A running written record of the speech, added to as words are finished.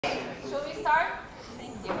start?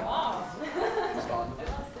 Thank you. Wow.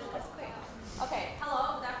 That's quick. Okay,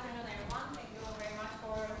 hello, good afternoon everyone. Thank you very much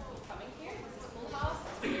for coming here. This is Full House.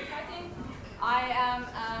 It's really exciting. I am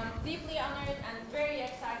deeply honored and very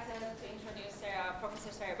excited to introduce Professor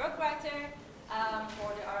Sarah Bergbreiter for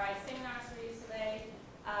the RI seminar series today.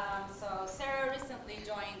 So Sarah recently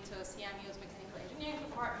joined to CMU's Mechanical Engineering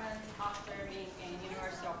Department after being in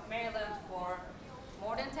University of Maryland for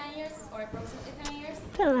more than 10 years, or approximately 10 years?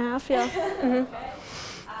 10 and a half, yeah. Okay.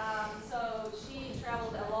 So she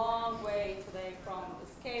traveled a long way today from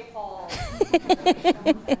Escape Hall to the Center.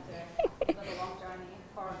 It was a long journey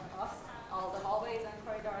for us, all the hallways and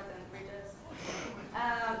corridors and bridges.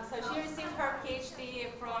 So she received her PhD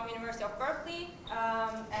from University of Berkeley,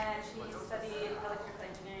 and she studied electrical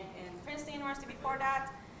engineering in Princeton University before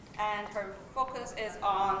that. And her focus is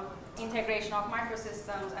on integration of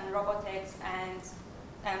microsystems and robotics and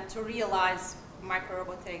to realize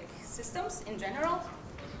micro-robotic systems in general.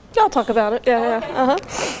 I'll talk about it, yeah,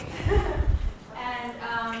 okay. yeah.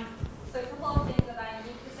 And so a couple of things that I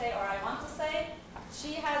need to say, or I want to say.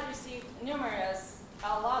 She has received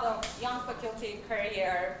a lot of young faculty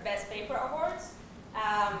career best paper awards.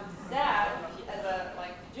 That, as a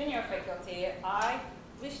junior faculty, I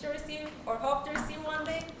wish to receive or hope to receive one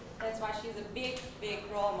day. That's why she's a big, big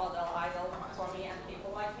role model idol for me and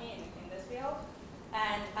people like me in this field.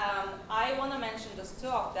 And I want to mention just two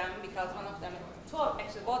of them because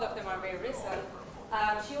actually both of them are very recent.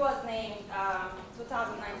 She was named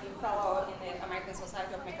 2019 Fellow in the American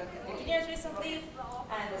Society of Mechanical Engineers recently.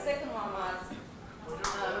 And the second one was,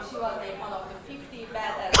 she was named one of the 50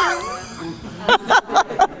 badass women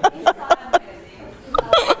inside magazine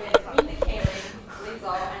with Mindy Kaling,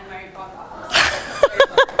 Lizzo, and Mary Poppins.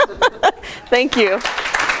 Thank you.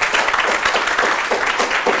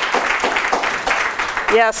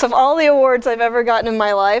 Yes, of all the awards I've ever gotten in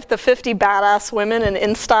my life, the 50 Badass Women in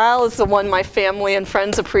InStyle is the one my family and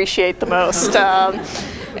friends appreciate the most. And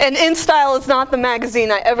InStyle is not the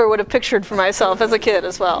magazine I ever would have pictured for myself as a kid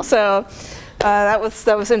as well. So that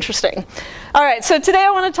was interesting. All right, so today I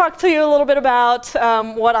want to talk to you a little bit about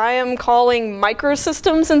what I am calling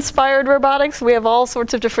Microsystems-inspired robotics. We have all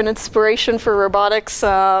sorts of different inspiration for robotics.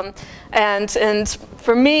 And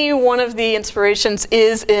for me, one of the inspirations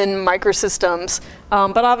is in microsystems.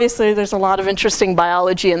 But obviously, there's a lot of interesting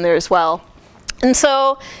biology in there as well. And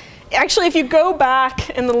so, actually, if you go back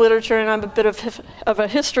in the literature, and I'm a bit of a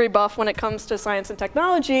history buff when it comes to science and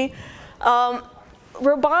technology,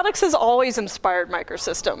 robotics has always inspired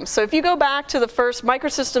microsystems. So if you go back to the first,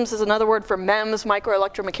 microsystems is another word for MEMS,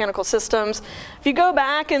 micro-electromechanical systems. If you go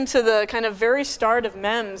back into the kind of very start of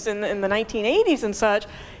MEMS in the 1980s and such,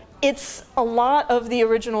 it's a lot of the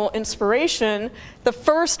original inspiration. The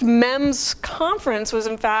first MEMS conference was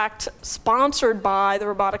in fact sponsored by the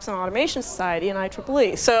Robotics and Automation Society and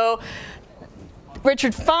IEEE. So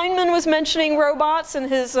Richard Feynman was mentioning robots in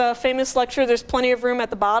his famous lecture, There's Plenty of Room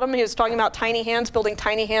at the Bottom. He was talking about tiny hands, building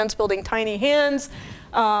tiny hands, building tiny hands.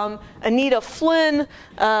 Anita Flynn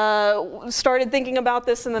started thinking about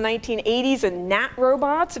this in the 1980s in gnat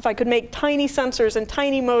robots. If I could make tiny sensors and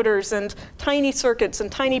tiny motors and tiny circuits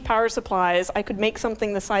and tiny power supplies, I could make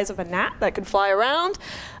something the size of a gnat that could fly around.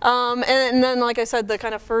 And then, like I said, the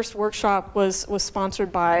kind of first workshop was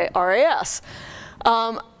sponsored by RAS.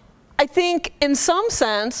 I think in some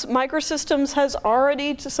sense, microsystems has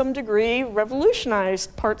already, to some degree,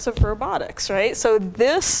 revolutionized parts of robotics, right? So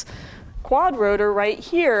this quad rotor right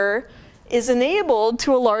here is enabled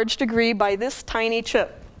to a large degree by this tiny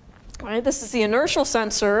chip. Right? This is the inertial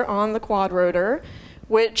sensor on the quad rotor,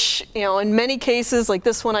 which, in many cases, like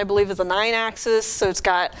this one I believe is a 9-axis, so it's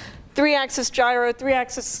got 3-axis gyro,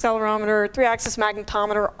 3-axis accelerometer, 3-axis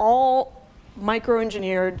magnetometer, all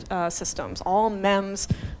micro-engineered systems, all MEMS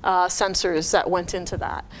sensors that went into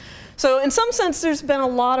that. So in some sense, there's been a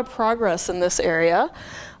lot of progress in this area.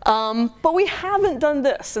 But we haven't done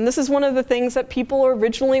this, and this is one of the things that people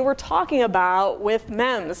originally were talking about with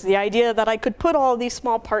MEMS, the idea that I could put all these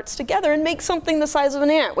small parts together and make something the size of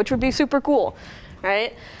an ant, which would be super cool,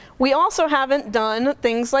 right? We also haven't done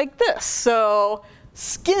things like this. So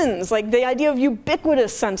skins, like the idea of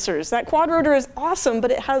ubiquitous sensors. That quadrotor is awesome, but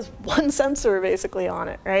it has one sensor basically on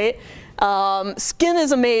it, right? Skin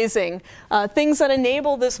is amazing. Things that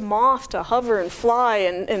enable this moth to hover and fly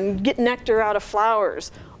and get nectar out of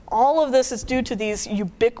flowers. All of this is due to these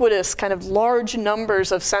ubiquitous kind of large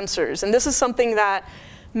numbers of sensors. And this is something that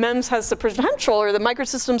MEMS has the potential, or the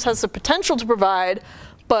microsystems has the potential to provide,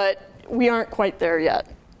 but we aren't quite there yet.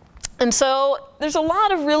 And so there's a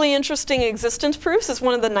lot of really interesting existence proofs. It's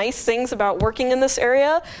one of the nice things about working in this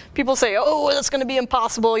area. People say, oh, that's going to be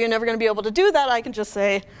impossible. You're never going to be able to do that. I can just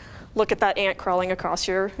say, look at that ant crawling across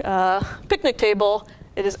your picnic table,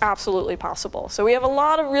 it is absolutely possible. So we have a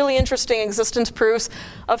lot of really interesting existence proofs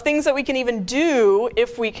of things that we can even do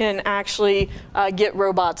if we can actually get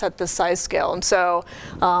robots at this size scale. And so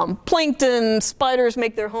plankton, spiders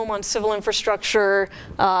make their home on civil infrastructure.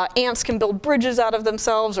 Ants can build bridges out of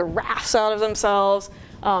themselves or rafts out of themselves.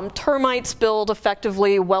 Termites build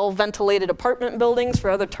effectively well-ventilated apartment buildings for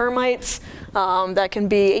other termites that can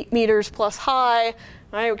be 8 meters plus high.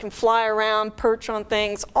 Right, we can fly around, perch on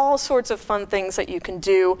things, all sorts of fun things that you can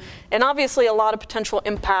do, and obviously a lot of potential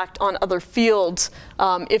impact on other fields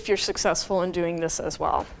if you're successful in doing this as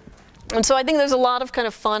well. And so I think there's a lot of kind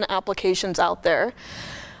of fun applications out there.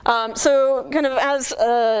 So kind of as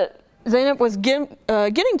Zeynep was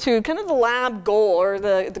getting to, kind of the lab goal, or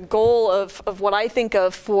the goal of what I think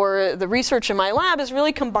of for the research in my lab is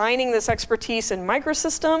really combining this expertise in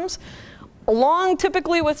microsystems along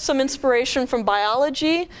typically with some inspiration from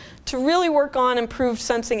biology to really work on improved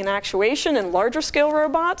sensing and actuation in larger scale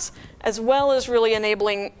robots, as well as really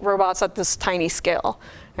enabling robots at this tiny scale.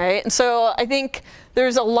 Right? And so I think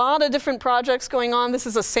there's a lot of different projects going on. This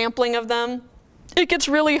is a sampling of them. It gets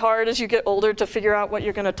really hard as you get older to figure out what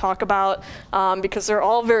you're going to talk about because they're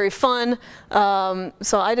all very fun.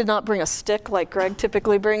 So I did not bring a stick like Greg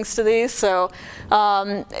typically brings to these. So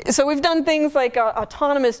we've done things like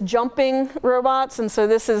autonomous jumping robots. And so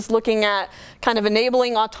this is looking at kind of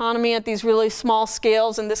enabling autonomy at these really small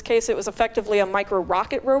scales. In this case, it was effectively a micro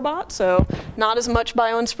rocket robot. So not as much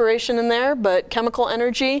bioinspiration in there, but chemical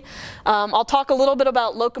energy. I'll talk a little bit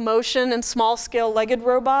about locomotion and small scale legged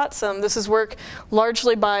robots. This is work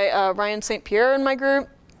largely by Ryan St. Pierre in my group.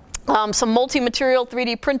 Some multi-material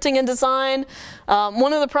 3D printing and design.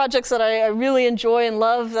 One of the projects that I really enjoy and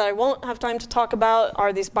love that I won't have time to talk about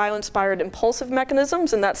are these bio-inspired impulsive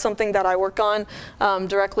mechanisms, and that's something that I work on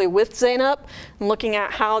directly with Zeynep, and looking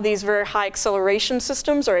at how these very high acceleration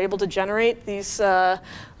systems are able to generate these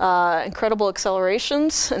incredible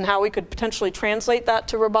accelerations and how we could potentially translate that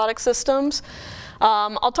to robotic systems.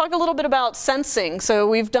 I'll talk a little bit about sensing. So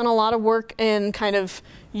we've done a lot of work in kind of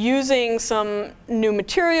using some new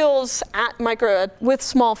materials with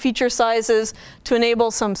small feature sizes to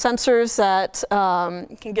enable some sensors that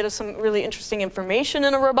can get us some really interesting information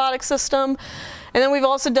in a robotic system. And then we've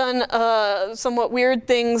also done somewhat weird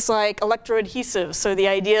things like electroadhesives. So the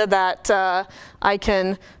idea that I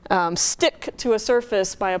can stick to a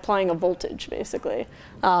surface by applying a voltage, basically.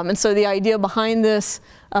 And so the idea behind this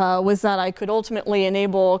was that I could ultimately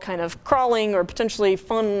enable kind of crawling or potentially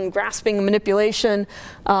fun grasping manipulation.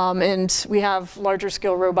 And we have larger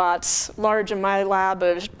scale robots, large in my lab,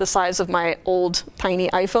 the size of my old tiny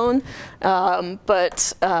iPhone,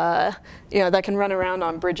 but that can run around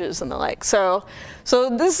on bridges and the like. So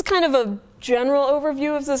this is kind of a general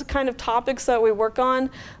overview of the kind of topics that we work on.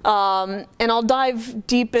 And I'll dive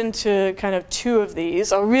deep into kind of 2 of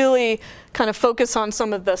these. I'll really kind of focus on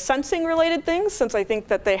some of the sensing related things, since I think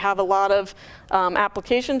that they have a lot of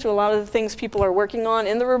application to a lot of the things people are working on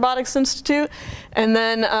in the Robotics Institute, and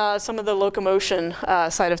then some of the locomotion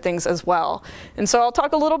side of things as well. And so I'll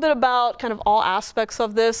talk a little bit about kind of all aspects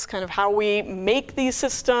of this, kind of how we make these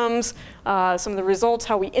systems, some of the results,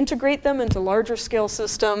 how we integrate them into larger scale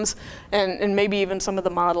systems, and maybe even some of the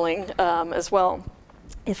modeling as well,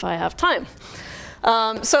 if I have time.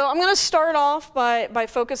 So I'm going to start off by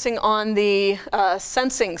focusing on the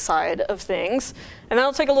sensing side of things. And then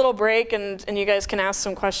I'll take a little break, and you guys can ask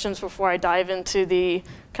some questions before I dive into the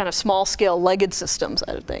kind of small-scale legged system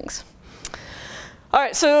side of things. All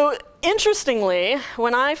right, so interestingly,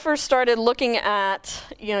 when I first started looking at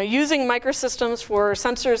using microsystems for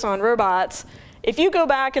sensors on robots, if you go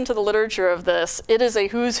back into the literature of this, it is a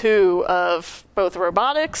who's who of both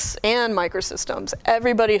robotics and microsystems.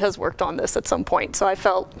 Everybody has worked on this at some point, so I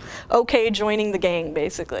felt okay joining the gang,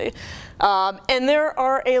 basically. And there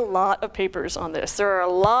are a lot of papers on this. There are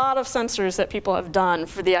a lot of sensors that people have done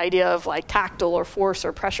for the idea of like tactile or force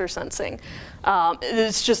or pressure sensing.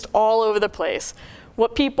 It's just all over the place.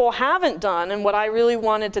 What people haven't done, and what I really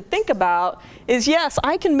wanted to think about, is yes,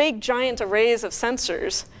 I can make giant arrays of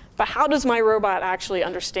sensors, but how does my robot actually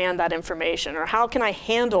understand that information? Or how can I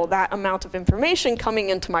handle that amount of information coming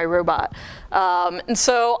into my robot? And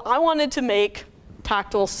so I wanted to make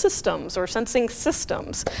tactile systems or sensing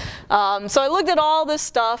systems. So I looked at all this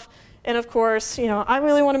stuff. And of course, I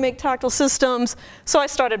really want to make tactile systems, so I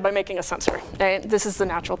started by making a sensor. Right? This is the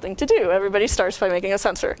natural thing to do. Everybody starts by making a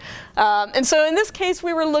sensor. And so in this case,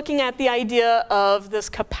 we were looking at the idea of this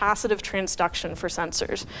capacitive transduction for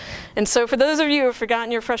sensors. And so for those of you who have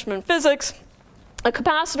forgotten your freshman physics, A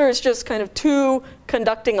capacitor is just kind of two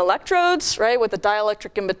conducting electrodes, right, with a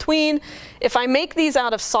dielectric in between. If I make these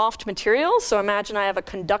out of soft materials, so imagine I have a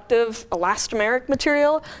conductive elastomeric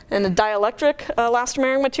material and a dielectric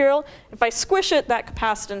elastomeric material, if I squish it, that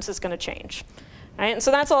capacitance is going to change. Right? And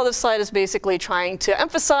so that's all this slide is basically trying to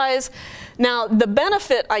emphasize. Now, the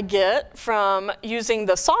benefit I get from using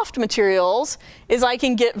the soft materials is I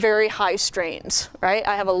can get very high strains. Right?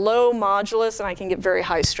 I have a low modulus and I can get very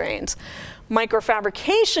high strains.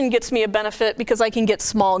 Microfabrication gets me a benefit because I can get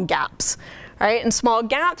small gaps. Right? And small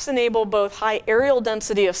gaps enable both high areal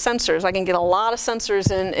density of sensors. I can get a lot of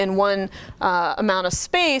sensors in one amount of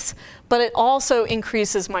space, but it also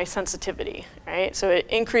increases my sensitivity. Right? So it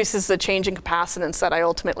increases the change in capacitance that I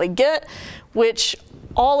ultimately get, which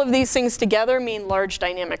all of these things together mean large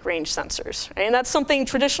dynamic range sensors. Right? And that's something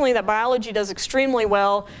traditionally that biology does extremely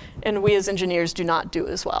well, and we as engineers do not do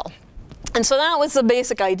as well. And so that was the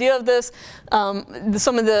basic idea of this.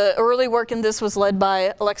 Some of the early work in this was led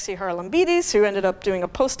by Alexei Haralambidis, who ended up doing a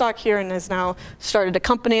postdoc here and has now started a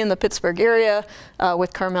company in the Pittsburgh area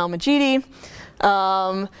with Carmel Majidi.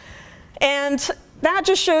 And that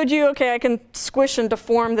just showed you, okay, I can squish and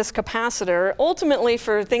deform this capacitor. Ultimately,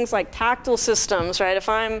 for things like tactile systems, right, if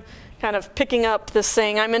I'm kind of picking up this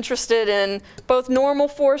thing, I'm interested in both normal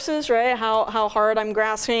forces, right, how hard I'm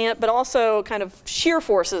grasping it, but also kind of shear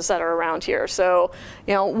forces that are around here. So,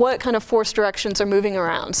 you know, what kind of force directions are moving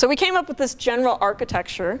around. So we came up with this general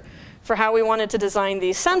architecture for how we wanted to design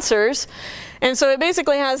these sensors. And so it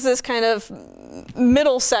basically has this kind of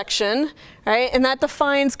middle section, right, and that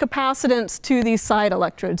defines capacitance to these side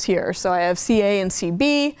electrodes here. So I have CA and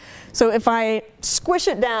CB. So if I squish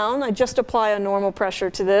it down, I just apply a normal pressure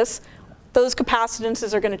to this, those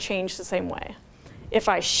capacitances are going to change the same way. If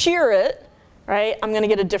I shear it, right, I'm going to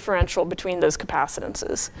get a differential between those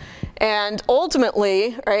capacitances. And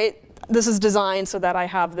ultimately, right, this is designed so that I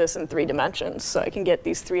have this in 3 dimensions, so I can get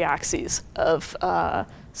these 3 axes of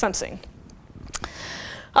sensing.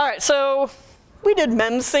 All right, so we did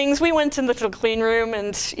MEMS things. We went into the clean room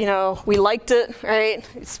and, you know, we liked it, right?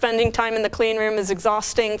 Spending time in the clean room is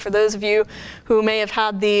exhausting for those of you who may have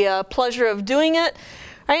had the pleasure of doing it.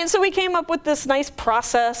 Right? And so we came up with this nice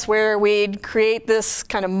process where we'd create this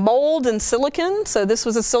kind of mold in silicon. So this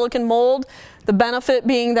was a silicon mold. The benefit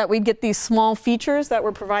being that we'd get these small features that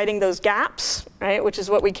were providing those gaps, right, which is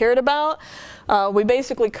what we cared about. We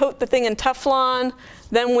basically coat the thing in Teflon.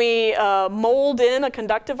 Then we mold in a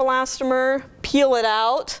conductive elastomer, peel it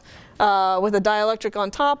out with a dielectric on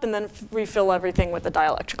top, and then refill everything with a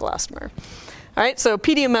dielectric elastomer. All right, so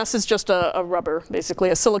PDMS is just a rubber,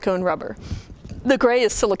 basically a silicone rubber. The gray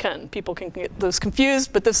is silicon. People can get those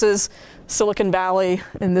confused, but this is Silicon Valley,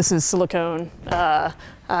 and this is silicone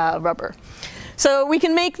rubber. So we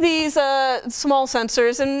can make these small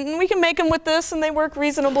sensors, and we can make them with this, and they work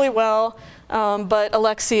reasonably well. But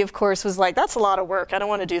Alexei, of course, was like, that's a lot of work. I don't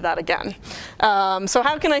want to do that again. So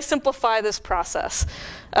how can I simplify this process?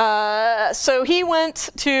 So he went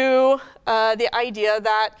to the idea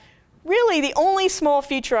that really the only small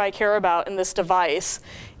feature I care about in this device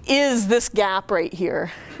is this gap right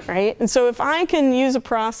here, right? And so if I can use a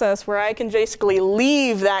process where I can basically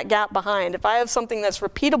leave that gap behind, if I have something that's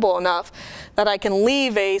repeatable enough that I can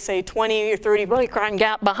leave a, say, 20 or 30 micron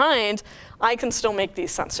gap behind, I can still make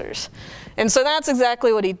these sensors. And so that's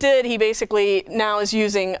exactly what he did. He basically now is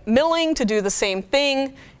using milling to do the same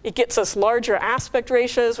thing. It gets us larger aspect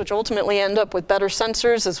ratios, which ultimately end up with better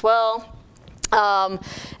sensors as well.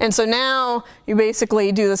 And so now you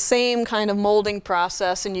basically do the same kind of molding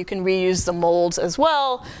process, and you can reuse the molds as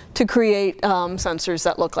well to create sensors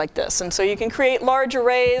that look like this. And so you can create large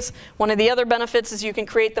arrays. One of the other benefits is you can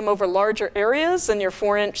create them over larger areas than your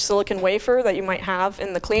 4-inch silicon wafer that you might have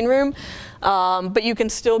in the clean room. But you can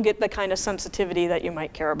still get the kind of sensitivity that you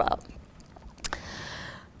might care about.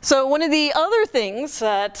 So one of the other things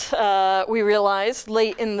that we realized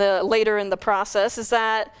later in the process is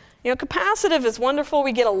that, you know, capacitive is wonderful.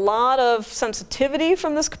 We get a lot of sensitivity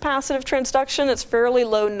from this capacitive transduction. It's fairly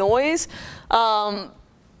low noise.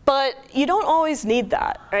 But you don't always need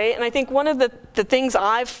that, right? And I think one of the things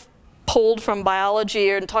I've pulled from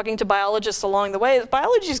biology and talking to biologists along the way is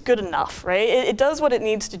biology is good enough, right? It does what it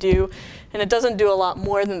needs to do, and it doesn't do a lot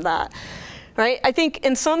more than that. Right? I think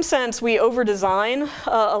in some sense we over-design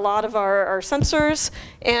a lot of our sensors,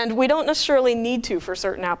 and we don't necessarily need to for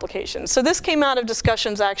certain applications. So this came out of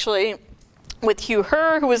discussions actually with Hugh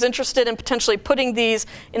Herr, who was interested in potentially putting these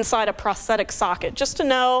inside a prosthetic socket, just to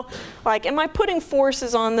know, like, am I putting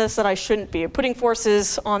forces on this that I shouldn't be? Putting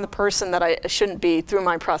forces on the person that I shouldn't be through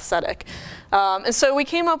my prosthetic. And so we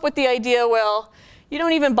came up with the idea, well, you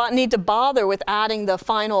don't even need to bother with adding the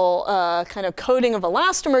final kind of coating of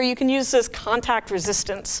elastomer. You can use this contact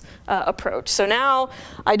resistance approach. So now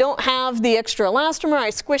I don't have the extra elastomer. I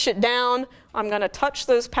squish it down. I'm going to touch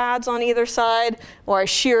those pads on either side, or I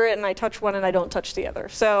shear it and I touch one and I don't touch the other.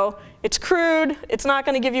 So it's crude. It's not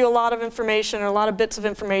going to give you a lot of information or a lot of bits of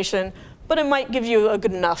information, but it might give you a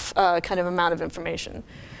good enough kind of amount of information.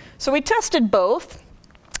 So we tested both.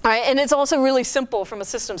 All right, and it's also really simple from a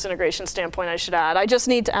systems integration standpoint, I should add. I just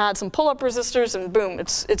need to add some pull-up resistors and boom,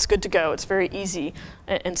 it's good to go. It's very easy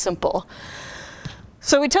and simple.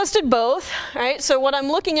 So we tested both, right? So what I'm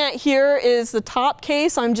looking at here is the top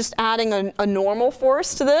case. I'm just adding a normal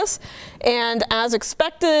force to this. And as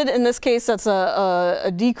expected, in this case, that's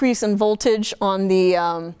a decrease in voltage on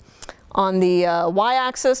the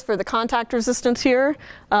y-axis for the contact resistance here.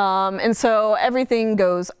 And so everything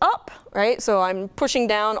goes up, right? So I'm pushing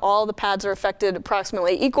down, all the pads are affected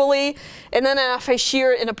approximately equally. And then if I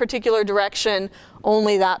shear it in a particular direction,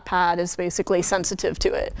 only that pad is basically sensitive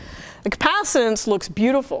to it. The capacitance looks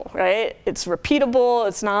beautiful, right? It's repeatable,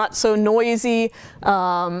 it's not so noisy.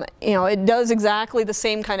 It does exactly the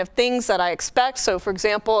same kind of things that I expect. So for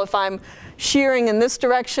example, if I'm shearing in this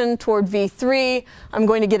direction toward V3, I'm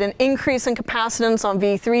going to get an increase in capacitance on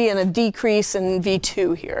V3 and a decrease in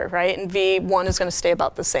V2 here, right? And V1 is going to stay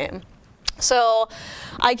about the same. So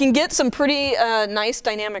I can get some pretty nice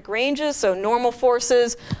dynamic ranges, so normal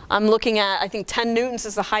forces. I'm looking at, I think 10 newtons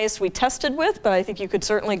is the highest we tested with, but I think you could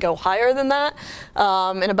certainly go higher than that.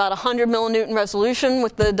 And about 100 millinewton resolution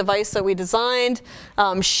with the device that we designed.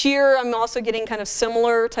 Shear, I'm also getting kind of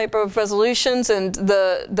similar type of resolutions, and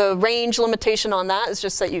the range limitation on that is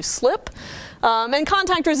just that you slip. And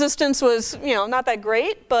contact resistance was, not that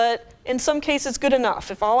great, but in some cases good enough.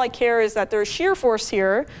 If all I care is that there's shear force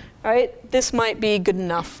here, right, this might be good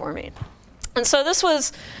enough for me. And so this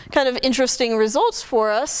was kind of interesting results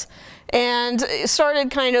for us, and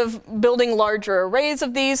started kind of building larger arrays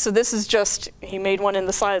of these. So this is just, he made one in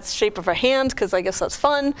the size shape of a hand, because I guess that's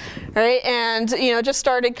fun, right? And just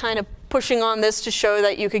started kind of pushing on this to show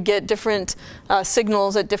that you could get different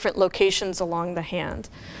signals at different locations along the hand.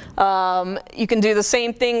 You can do the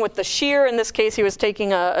same thing with the shear. In this case, he was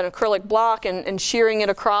taking an acrylic block and shearing it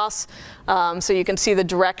across, so you can see the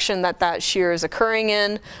direction that shear is occurring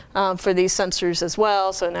in for these sensors as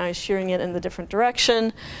well. So now he's shearing it in the different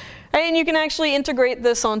direction. And you can actually integrate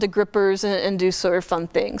this onto grippers and do sort of fun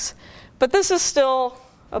things. But this is still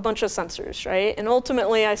a bunch of sensors, right? And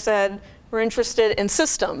ultimately, I said, we're interested in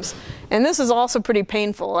systems. And this is also pretty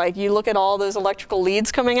painful. Like, you look at all those electrical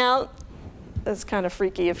leads coming out. That's kind of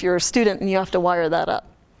freaky if you're a student and you have to wire that up.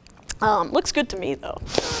 Looks good to me, though.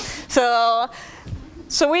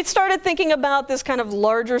 So we started thinking about this kind of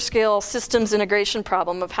larger scale systems integration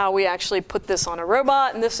problem of how we actually put this on a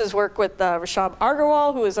robot. And this is work with Rashab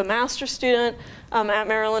Agarwal, who is a master's student at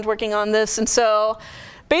Maryland working on this. And so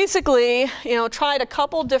basically, tried a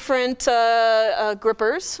couple different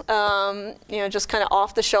grippers, just kind of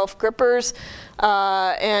off-the-shelf grippers,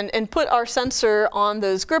 and put our sensor on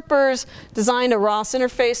those grippers, designed a ROS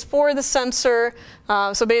interface for the sensor.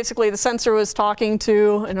 So basically, the sensor was talking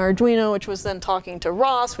to an Arduino, which was then talking to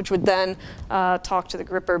ROS, which would then talk to the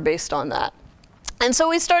gripper based on that. And so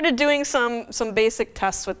we started doing some basic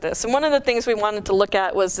tests with this. And one of the things we wanted to look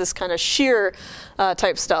at was this kind of shear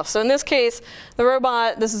type stuff. So in this case, the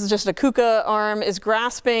robot, this is just a KUKA arm, is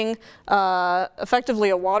grasping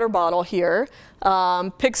effectively a water bottle here,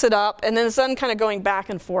 picks it up, and then it's then kind of going back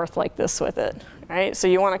and forth like this with it. Right? So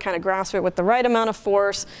you want to kind of grasp it with the right amount of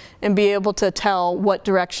force and be able to tell what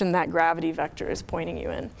direction that gravity vector is pointing you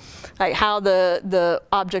in, like how the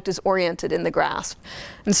object is oriented in the grasp.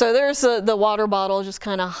 And so there's the water bottle, just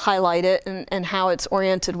kind of highlight it and how it's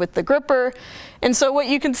oriented with the gripper. And so what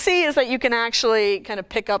you can see is that you can actually kind of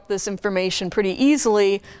pick up this information pretty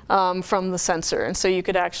easily from the sensor. And so you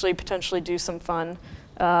could actually potentially do some fun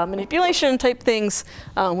manipulation type things,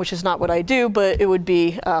 which is not what I do, but it would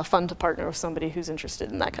be fun to partner with somebody who's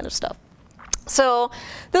interested in that kind of stuff. So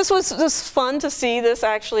this was just fun to see this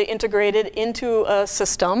actually integrated into a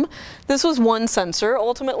system. This was one sensor.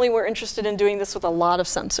 Ultimately, we're interested in doing this with a lot of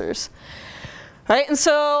sensors. Right, and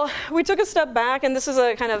so we took a step back, and this is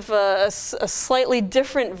a kind of a slightly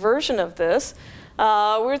different version of this. We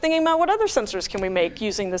were thinking about what other sensors can we make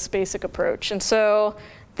using this basic approach. And so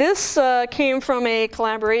this came from a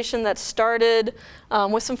collaboration that started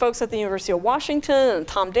with some folks at the University of Washington and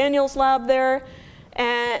Tom Daniels' lab there.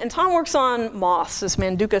 And Tom works on moths, this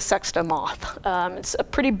Manduca sexta moth. It's a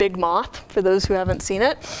pretty big moth, for those who haven't seen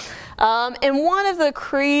it. And one of the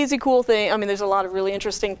crazy cool things, I mean, there's a lot of really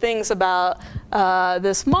interesting things about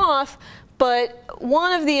this moth, But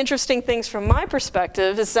one of the interesting things from my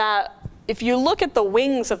perspective is that if you look at the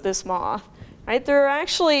wings of this moth, right, there are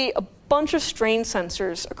actually a bunch of strain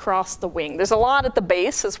sensors across the wing. There's a lot at the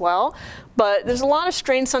base as well, but there's a lot of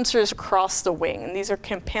strain sensors across the wing, and these are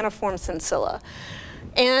campaniform sensilla.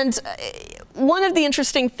 And one of the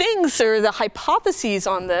interesting things, or the hypotheses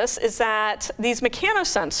on this, is that these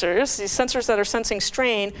mechanosensors, these sensors that are sensing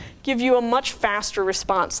strain, give you a much faster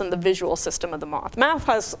response than the visual system of the moth. Moth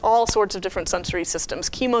has all sorts of different sensory systems: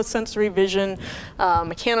 chemosensory, vision,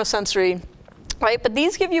 mechanosensory, right? But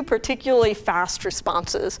these give you particularly fast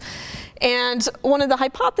responses. And one of the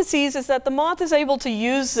hypotheses is that the moth is able to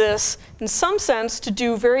use this, in some sense, to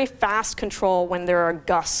do very fast control when there are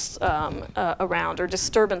gusts around, or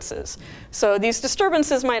disturbances. So these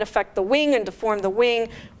disturbances might affect the wing and deform the wing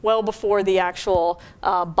well before the actual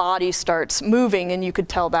body starts moving, and you could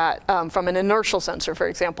tell that from an inertial sensor, for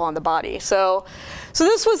example, on the body. So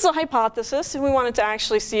this was the hypothesis, and we wanted to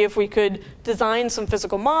actually see if we could design some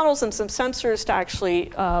physical models and some sensors to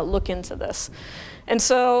actually look into this. And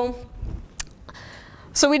so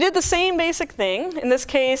we did the same basic thing. In this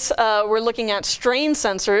case, we're looking at strain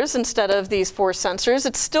sensors instead of these force sensors.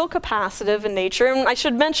 It's still capacitive in nature. And I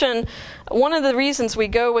should mention, one of the reasons we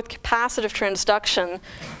go with capacitive transduction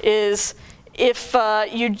is if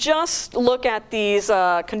you just look at these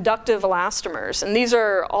conductive elastomers, and these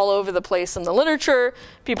are all over the place in the literature,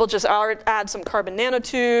 people just add some carbon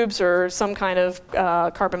nanotubes or some kind of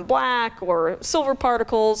carbon black or silver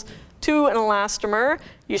particles to an elastomer.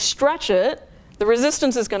 You stretch it. The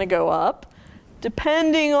resistance is going to go up.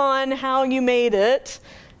 Depending on how you made it,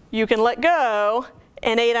 you can let go,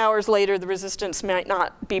 and 8 hours later, the resistance might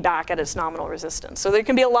not be back at its nominal resistance. So there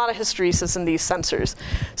can be a lot of hysteresis in these sensors.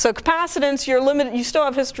 So capacitance, you're limited. You still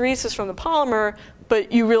have hysteresis from the polymer,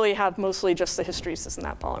 but you really have mostly just the hysteresis in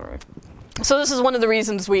that polymer. So this is one of the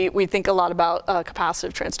reasons we think a lot about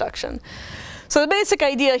capacitive transduction. So the basic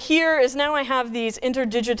idea here is now I have these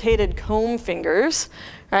interdigitated comb fingers,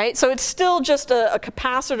 right? So it's still just a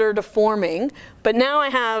capacitor deforming, but now I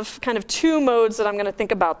have kind of two modes that I'm going to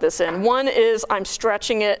think about this in. One is I'm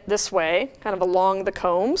stretching it this way, kind of along the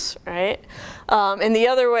combs, right? And the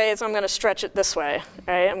other way is I'm going to stretch it this way,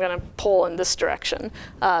 right? I'm going to pull in this direction,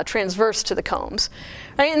 transverse to the combs.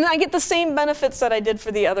 Right? And I get the same benefits that I did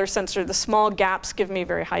for the other sensor. The small gaps give me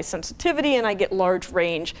very high sensitivity, and I get large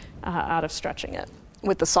range out of stretching it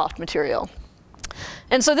with the soft material.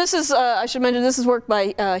 And so this is, I should mention, this is work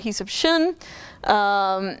by Heesub Shin.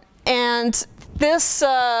 And this,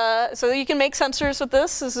 so you can make sensors with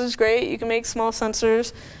this. This is great. You can make small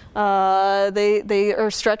sensors. They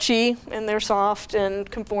are stretchy, and they're soft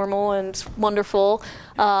and conformal and wonderful.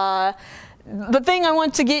 The thing I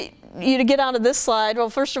want to get you to get out of this slide, well,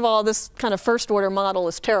 first of all, this kind of first order model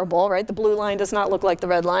is terrible, right? The blue line does not look like the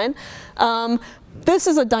red line. This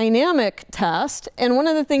is a dynamic test, and one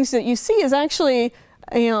of the things that you see is actually,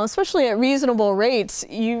 especially at reasonable rates,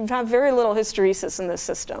 you have very little hysteresis in this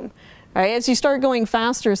system. Right? As you start going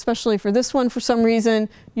faster, especially for this one, for some reason,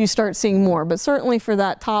 you start seeing more. But certainly for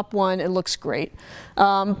that top one, it looks great.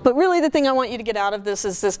 But really, the thing I want you to get out of this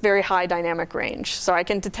is this very high dynamic range. So I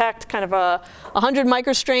can detect kind of a 100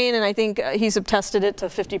 microstrain, and I think Heesub tested it to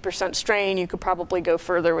 50% strain. You could probably go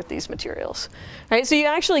further with these materials. Right? So you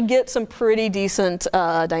actually get some pretty decent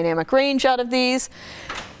dynamic range out of these.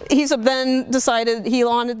 Heesub then decided he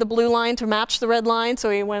wanted the blue line to match the red line, so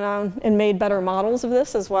he went on and made better models of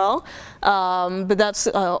this as well. But that's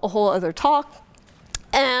a whole other talk.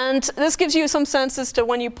 And this gives you some sense as to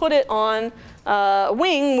when you put it on a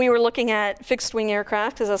wing. We were looking at fixed wing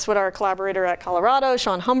aircraft, because that's what our collaborator at Colorado,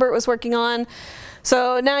 Sean Humbert, was working on.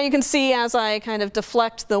 So now you can see as I kind of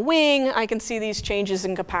deflect the wing, I can see these changes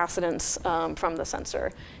in capacitance from the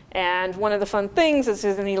sensor. And one of the fun things is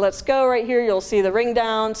when he lets go right here, you'll see the ring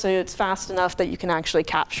down, so it's fast enough that you can actually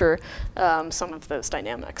capture some of those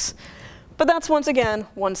dynamics. But that's, once again,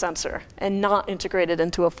 one sensor and not integrated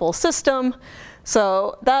into a full system.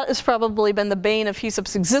 So that has probably been the bane of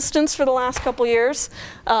Heesub's existence for the last couple years,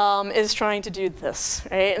 is trying to do this.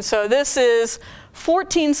 Right? And so this is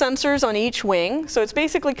 14 sensors on each wing. So it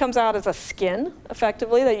basically comes out as a skin,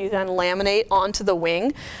 effectively, that you then laminate onto the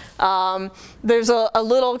wing. There's a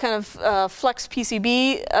little kind of flex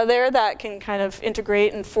PCB there that can kind of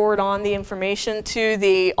integrate and forward on the information to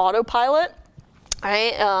the autopilot,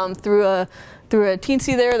 right? Through a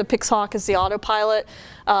teensy there. The Pixhawk is the autopilot.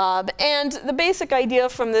 And the basic idea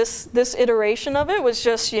from this iteration of it was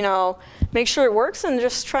just, make sure it works and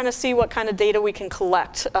just trying to see what kind of data we can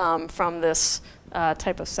collect from this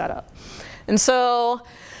type of setup. And so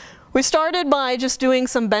We started by just doing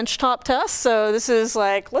some benchtop tests. So this is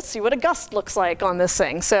like, let's see what a gust looks like on this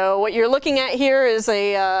thing. So what you're looking at here is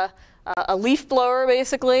a leaf blower,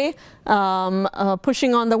 basically,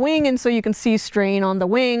 pushing on the wing, and so you can see strain on the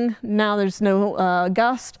wing. Now there's no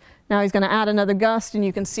gust. Now he's going to add another gust, and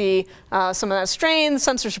you can see some of that strain. The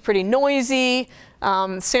sensors are pretty noisy.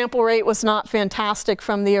 Sample rate was not fantastic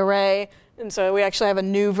from the array, and so we actually have a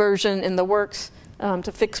new version in the works to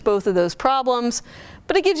fix both of those problems.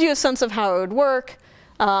 But it gives you a sense of how it would work.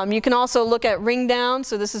 You can also look at ring down.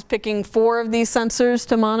 So this is picking 4 of these sensors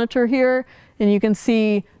to monitor here, and you can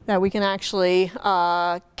see that we can actually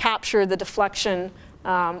capture the deflection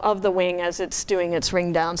of the wing as it's doing its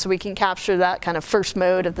ring down. So we can capture that kind of first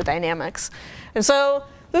mode of the dynamics. And so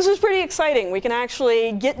this is pretty exciting. We can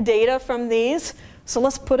actually get data from these. So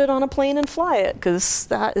let's put it on a plane and fly it, because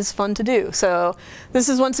that is fun to do. So this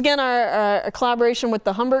is, once again, our collaboration with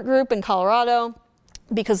the Humbert Group in Colorado,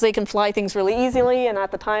 because they can fly things really easily. And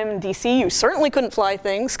at the time in DC, you certainly couldn't fly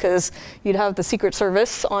things, because you'd have the Secret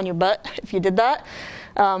Service on your butt if you did that.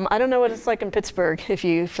 I don't know what it's like in Pittsburgh if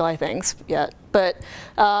you fly things yet. But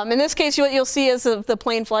in this case, what you'll see is if the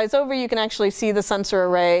plane flies over, you can actually see the sensor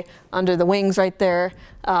array under the wings right there.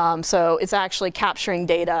 So it's actually capturing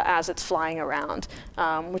data as it's flying around,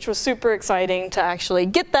 which was super exciting to actually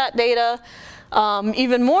get that data.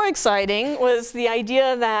 Even more exciting was the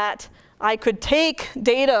idea that I could take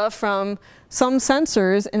data from some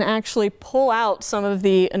sensors and actually pull out some of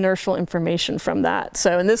the inertial information from that.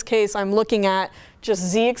 So in this case, I'm looking at just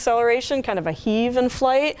Z acceleration, kind of a heave in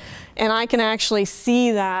flight, and I can actually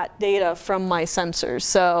see that data from my sensors.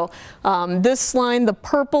 So this line, the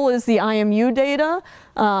purple is the IMU data,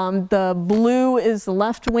 the blue is the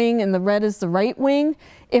left wing, and the red is the right wing.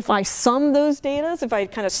 If I sum those data, if I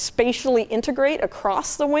kind of spatially integrate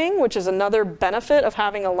across the wing, which is another benefit of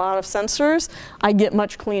having a lot of sensors, I get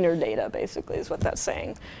much cleaner data, basically, is what that's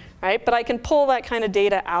saying. Right? But I can pull that kind of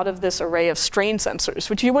data out of this array of strain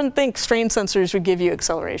sensors, which you wouldn't think strain sensors would give you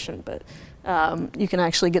acceleration, but you can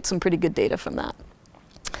actually get some pretty good data from that.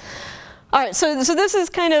 All right, so this is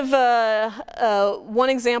kind of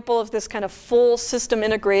one example of this kind of full system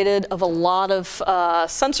integrated of a lot of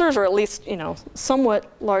sensors, or at least, you know,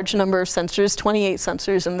 somewhat large number of sensors, 28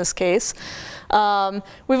 sensors in this case.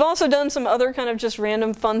 We've also done some other kind of just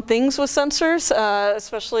random fun things with sensors,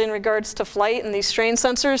 especially in regards to flight and these strain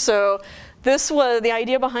sensors. So this was, the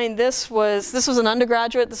idea behind this was an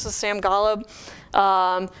undergraduate, this is Sam Golub.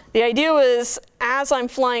 The idea was, as I'm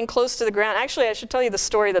flying close to the ground, actually I should tell you the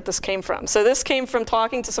story that this came from. So this came from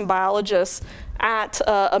talking to some biologists at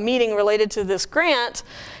a meeting related to this grant,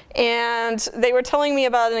 and they were telling me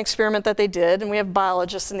about an experiment that they did, and we have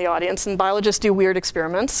biologists in the audience, and biologists do weird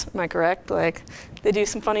experiments, am I correct? Like, they do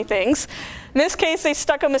some funny things. In this case, they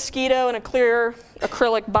stuck a mosquito in a clear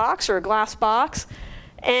acrylic box or a glass box,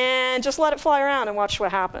 and just let it fly around and watch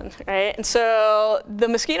what happened, right? And so the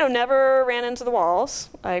mosquito never ran into the walls,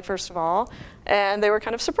 like, first of all, and they were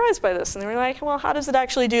kind of surprised by this. And they were like, well, how does it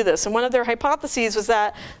actually do this? And one of their hypotheses was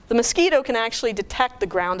that the mosquito can actually detect the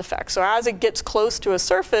ground effect. So as it gets close to a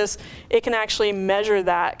surface, it can actually measure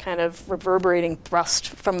that kind of reverberating thrust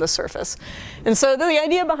from the surface. And so the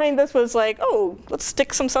idea behind this was like, oh, let's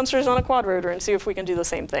stick some sensors on a quadrotor and see if we can do the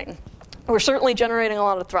same thing. We're certainly generating a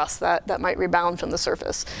lot of thrust that might rebound from the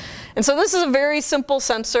surface. And so this is a very simple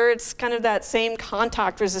sensor. It's kind of that same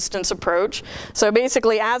contact resistance approach. So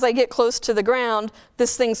basically, as I get close to the ground,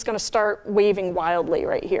 this thing's going to start waving wildly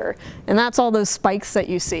right here. And that's all those spikes that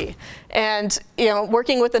you see. And you know,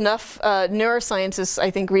 working with enough neuroscientists, I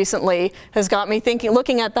think recently, has got me thinking,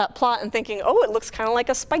 looking at that plot and thinking, oh, it looks kind of like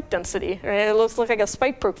a spike density. Right? It looks like a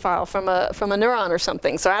spike profile from a neuron or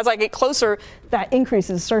something. So as I get closer, that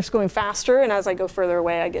increases, starts going faster, and as I go further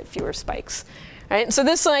away, I get fewer spikes. Right? And so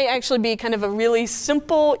this might actually be kind of a really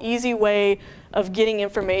simple, easy way of getting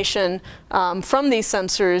information from these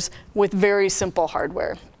sensors with very simple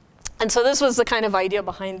hardware. And so this was the kind of idea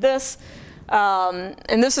behind this.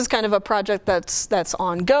 And this is kind of a project that's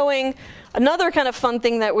ongoing. Another kind of fun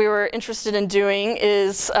thing that we were interested in doing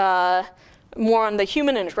is more on the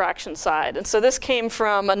human interaction side. And so this came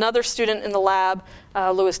from another student in the lab,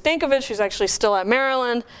 Louis Dankovich, who's actually still at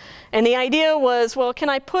Maryland. And the idea was, well, can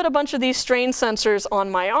I put a bunch of these strain sensors on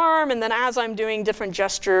my arm, and then as I'm doing different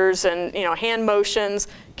gestures and hand motions,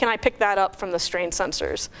 can I pick that up from the strain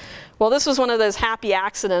sensors? Well, this was one of those happy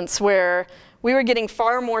accidents where we were getting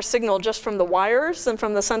far more signal just from the wires than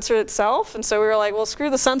from the sensor itself. And so we were like, well, screw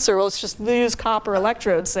the sensor, let's just use copper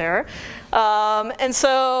electrodes there. And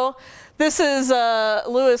so this is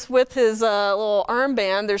Lewis with his little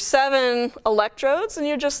armband. There's 7 electrodes, and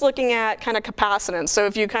you're just looking at kind of capacitance. So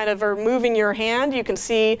if you kind of are moving your hand, you can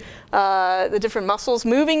see the different muscles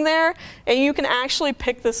moving there, and you can actually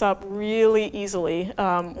pick this up really easily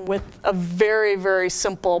with a very, very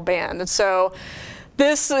simple band. And so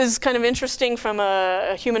this is kind of interesting from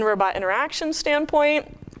a human-robot interaction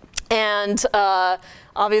standpoint. And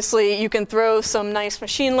obviously, you can throw some nice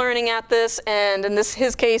machine learning at this. And in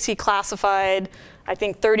his case, he classified, I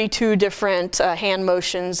think, 32 different hand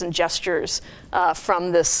motions and gestures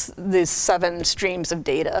from these 7 streams of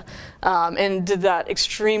data, and did that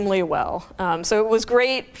extremely well. So it was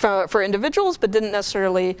great for individuals, but didn't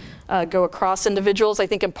necessarily go across individuals, I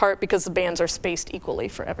think in part because the bands are spaced equally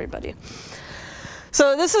for everybody.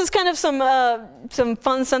 So this is kind of some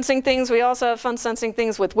fun sensing things. We also have fun sensing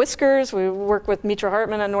things with whiskers. We work with Mitra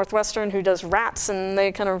Hartman at Northwestern, who does rats, and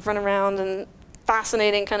they kind of run around and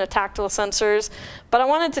fascinating kind of tactile sensors. But I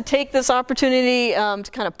wanted to take this opportunity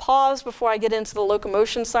to kind of pause before I get into the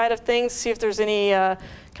locomotion side of things, see if there's any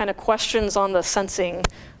kind of questions on the sensing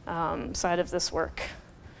side of this work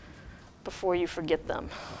before you forget them.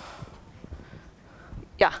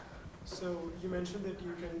 Yeah? So you mentioned that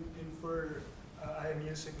you can infer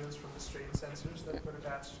IMU signals from the strain sensors that were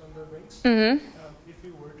attached on the wings. Mm-hmm. If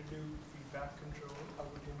you were to do feedback control, how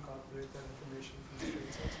would you incorporate that information from the strain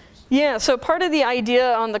sensors? Yeah, so part of the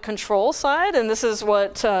idea on the control side, and this is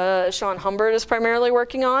what Sean Humbert is primarily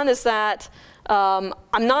working on, is that I'm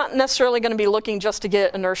not necessarily going to be looking just to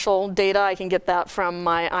get inertial data. I can get that from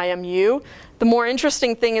my IMU. The more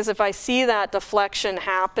interesting thing is if I see that deflection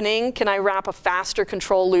happening, can I wrap a faster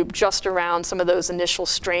control loop just around some of those initial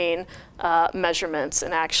strain measurements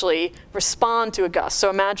and actually respond to a gust.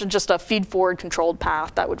 So imagine just a feed-forward controlled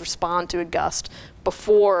path that would respond to a gust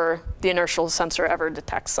before the inertial sensor ever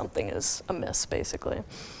detects something is amiss, basically.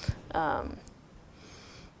 So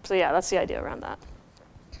yeah, that's the idea around that.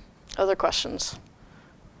 Other questions?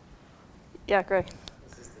 Yeah, Greg.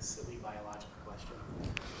 This is the silly biological question.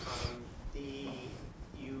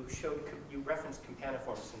 You referenced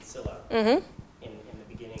campaniform sensilla in the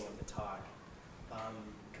beginning of the talk.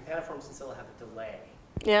 Campaniform sensilla have a delay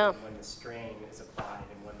when the strain is applied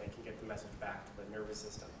and when they can get the message back to the nervous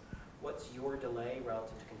system. What's your delay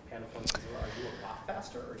relative to campaniform sensilla? Are you a lot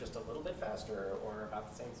faster, or just a little bit faster, or about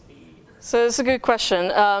the same speed? So it's a good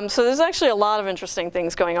question. So there's actually a lot of interesting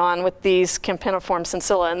things going on with these campaniform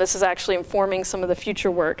sensilla, and this is actually informing some of the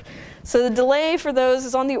future work. So the delay for those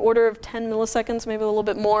is on the order of 10 milliseconds, maybe a little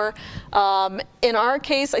bit more. In our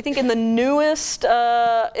case, I think in the newest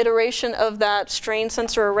iteration of that strain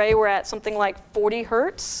sensor array, we're at something like 40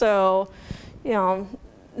 hertz. So, you know,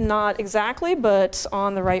 not exactly, but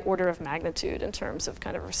on the right order of magnitude in terms of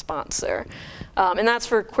kind of response there. And that's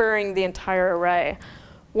for querying the entire array.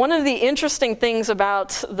 One of the interesting things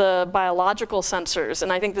about the biological sensors,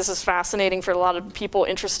 and I think this is fascinating for a lot of people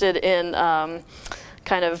interested in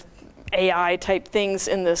kind of AI type things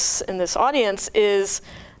in this audience, is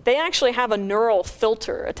they actually have a neural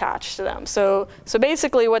filter attached to them. So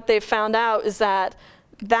basically what they've found out is that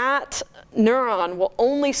neuron will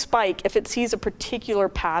only spike if it sees a particular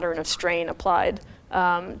pattern of strain applied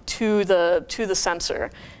to the sensor.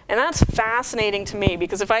 And that's fascinating to me,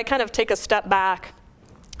 because if I kind of take a step back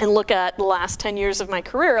and look at the last 10 years of my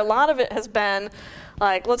career, a lot of it has been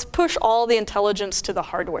like, let's push all the intelligence to the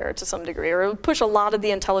hardware to some degree, or push a lot of the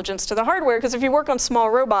intelligence to the hardware, because if you work on small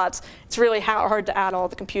robots, it's really hard to add all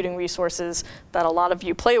the computing resources that a lot of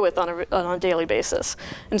you play with on a daily basis.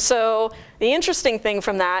 And so the interesting thing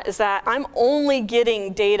from that is that I'm only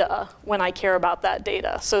getting data when I care about that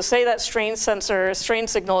data. So say that strain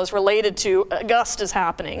signal is related to a gust is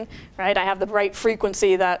happening, right? I have the right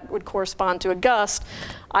frequency that would correspond to a gust.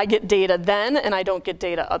 I get data then, and I don't get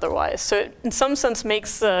data otherwise. So it, in some sense,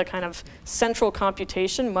 makes the kind of central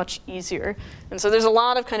computation much easier. And so there's a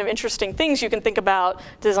lot of kind of interesting things you can think about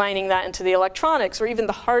designing that into the electronics, or even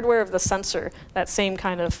the hardware of the sensor, that same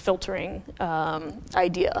kind of filtering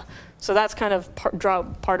idea. So that's kind of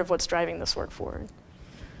part of what's driving this work forward.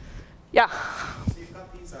 Yeah? So you've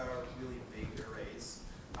got these really big arrays.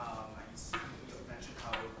 You mentioned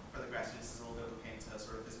how for the grad students it's a little bit of a pain to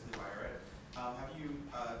sort of physically wire it. Have you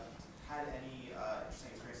had any interesting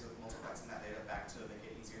experiences with multiplexing that data back to make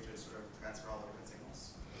it easier to sort of transfer all the different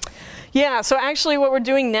signals? Yeah, so actually what we're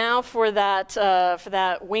doing now for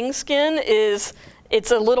that wing skin is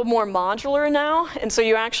it's a little more modular now, and so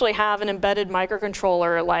you actually have an embedded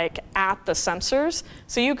microcontroller like at the sensors.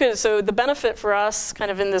 So the benefit for us kind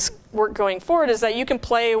of in this work going forward is that you can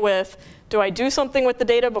play with, do I do something with the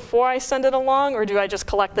data before I send it along, or do I just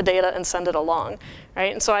collect the data and send it along,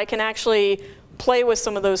 right? And so I can actually play with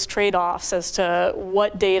some of those trade-offs as to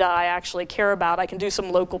what data I actually care about. I can do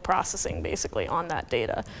some local processing, basically, on that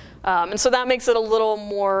data. And so that makes it a little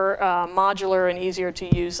more modular and easier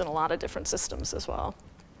to use in a lot of different systems as well.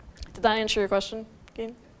 Did that answer your question,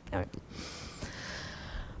 Gabe?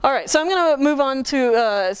 All right, so I'm going to move on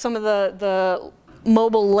to some of the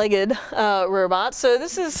mobile-legged robots. So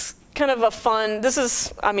this is kind of a fun,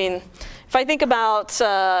 I mean, if I think about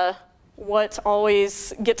what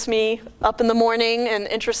always gets me up in the morning and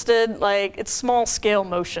interested, like, it's small-scale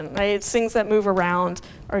motion, right? It's things that move around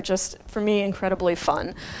are just, for me, incredibly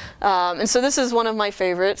fun. And so this is one of my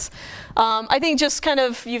favorites. I think just kind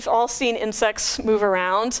of, you've all seen insects move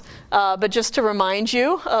around, but just to remind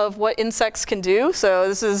you of what insects can do. So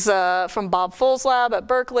this is from Bob Full's lab at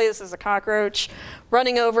Berkeley. This is a cockroach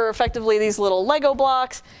running over effectively these little Lego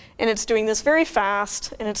blocks, and it's doing this very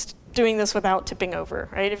fast, and it's doing this without tipping over,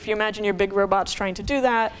 right? If you imagine your big robots trying to do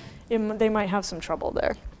that, they might have some trouble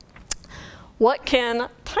there. What can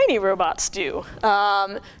tiny robots do?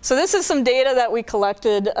 So this is some data that we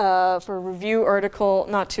collected for a review article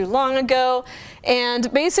not too long ago. And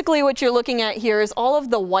basically what you're looking at here is all of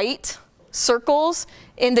the white circles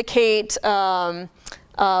indicate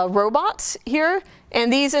robots here.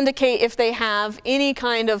 And these indicate if they have any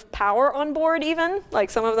kind of power on board even. Like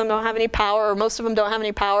some of them don't have any power, or most of them don't have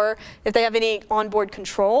any power. If they have any onboard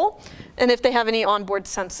control, and if they have any onboard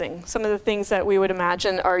sensing. Some of the things that we would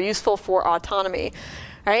imagine are useful for autonomy.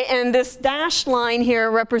 Right? And this dashed line here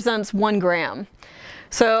represents 1 gram.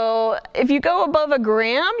 So if you go above 1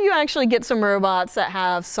 gram, you actually get some robots that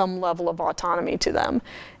have some level of autonomy to them.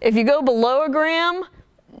 If you go below 1 gram,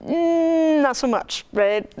 not so much,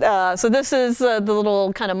 right? So this is the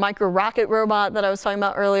little kind of micro rocket robot that I was talking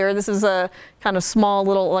about earlier. This is a kind of small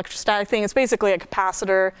little electrostatic thing. It's basically a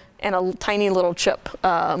capacitor and a tiny little chip.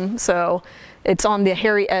 So it's on the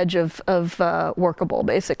hairy edge of workable,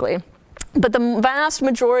 basically. But the vast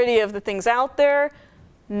majority of the things out there,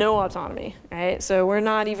 no autonomy, right? So we're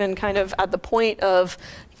not even kind of at the point of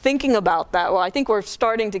thinking about that. Well, I think we're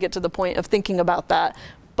starting to get to the point of thinking about that,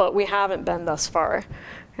 but we haven't been thus far.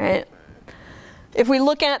 Right? If we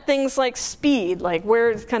look at things like speed, like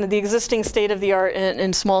where's kind of the existing state of the art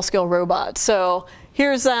in small-scale robots. So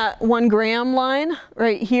here's that 1 gram line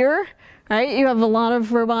right here. Right? You have a lot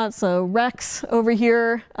of robots. So Rex over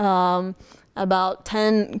here, about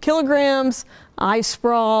 10 kilograms.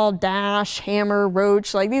 iSprawl, Dash, Hammer,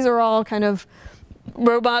 Roach. Like these are all kind of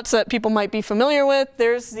robots that people might be familiar with.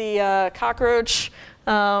 There's the cockroach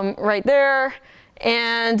right there.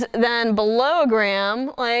 And then below 1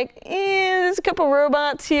 gram, like, there's a couple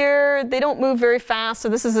robots here. They don't move very fast, so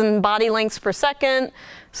this is in body lengths per second.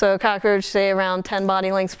 So cockroach, say, around 10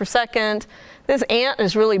 body lengths per second. This ant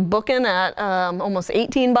is really booking at almost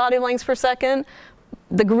 18 body lengths per second.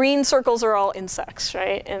 The green circles are all insects,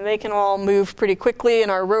 right? And they can all move pretty quickly,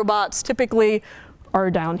 and our robots typically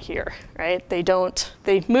are down here, right? They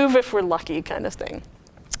move if we're lucky, kind of thing.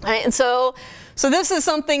 Right? And so this is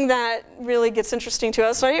something that really gets interesting to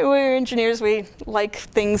us, right? We're engineers, we like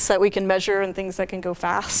things that we can measure and things that can go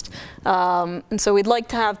fast. And so we'd like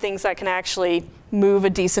to have things that can actually move a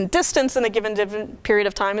decent distance in a given period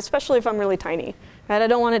of time, especially if I'm really tiny. Right? I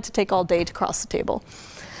don't want it to take all day to cross the table.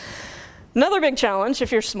 Another big challenge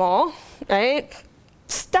if you're small, right?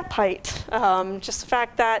 Step height. Just the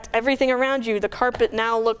fact that everything around you, the carpet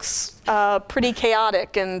now looks pretty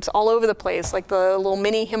chaotic and all over the place, like the little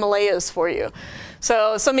mini Himalayas for you.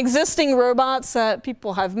 So some existing robots that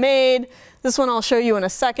people have made. This one I'll show you in a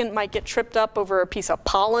second might get tripped up over a piece of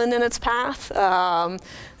pollen in its path.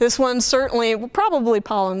 This one certainly, probably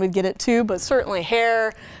pollen would get it too, but certainly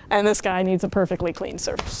hair. And this guy needs a perfectly clean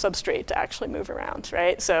substrate to actually move around,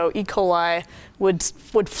 right? So E. coli would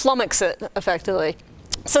flummox it effectively.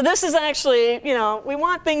 So this is actually, we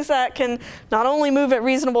want things that can not only move at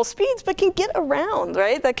reasonable speeds, but can get around,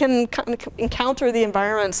 right? That can encounter the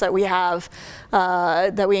environments that we have,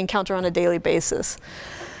 that we encounter on a daily basis.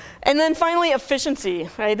 And then finally, efficiency,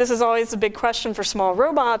 right? This is always the big question for small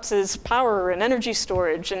robots is power and energy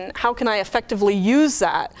storage, and how can I effectively use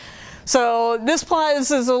that? So this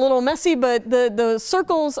is a little messy, but the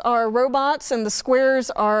circles are robots and the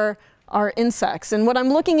squares are insects. And what I'm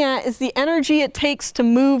looking at is the energy it takes to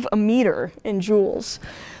move a meter in joules.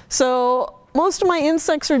 So most of my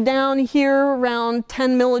insects are down here around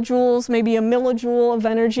 10 millijoules, maybe a millijoule of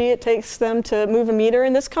energy it takes them to move a meter.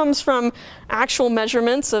 And this comes from actual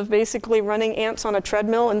measurements of basically running ants on a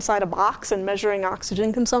treadmill inside a box and measuring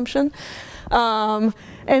oxygen consumption. And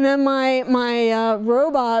then my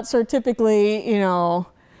robots are typically,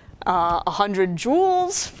 100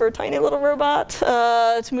 joules for a tiny little robot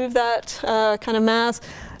to move that kind of mass.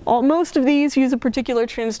 Most of these use a particular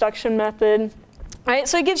transduction method. Right,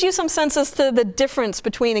 so it gives you some sense as to the difference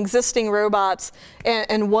between existing robots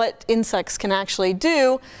and what insects can actually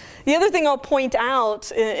do. The other thing I'll point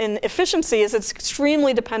out in efficiency is it's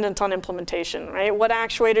extremely dependent on implementation, right? What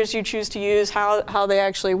actuators you choose to use, how they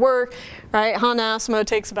actually work, right? HANASMO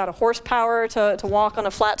takes about 1 horsepower to walk on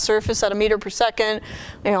a flat surface at 1 meter per second.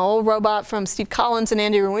 You know, old robot from Steve Collins and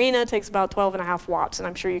Andy Ruina takes about 12.5 watts, and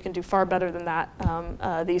I'm sure you can do far better than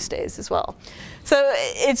that these days as well. So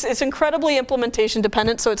it's incredibly implementation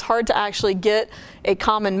dependent, so it's hard to actually get a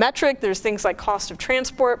common metric. There's things like cost of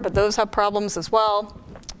transport, but those have problems as well.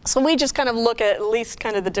 So we just kind of look at least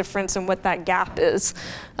kind of the difference in what that gap is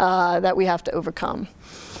that we have to overcome.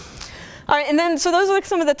 All right, and then so those are like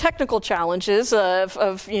some of the technical challenges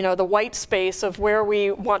of you know, the white space of where we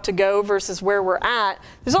want to go versus where we're at.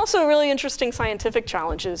 There's also really interesting scientific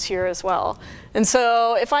challenges here as well. And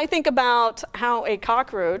so if I think about how a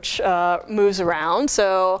cockroach moves around,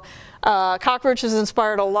 so cockroach has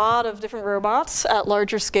inspired a lot of different robots at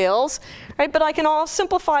larger scales, right? But I can all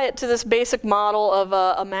simplify it to this basic model of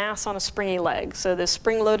a mass on a springy leg. So this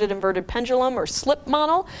spring-loaded inverted pendulum, or slip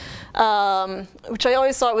model, which I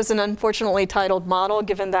always thought was an unfortunately titled model,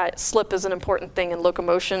 given that slip is an important thing in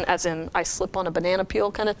locomotion, as in I slip on a banana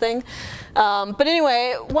peel kind of thing. But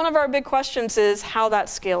anyway, one of our big questions is how that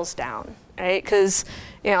scales down, right? Because,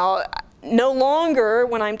 you know, no longer,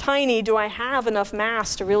 when I'm tiny, do I have enough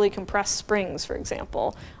mass to really compress springs, for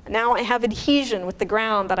example. Now I have adhesion with the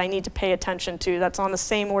ground that I need to pay attention to that's on the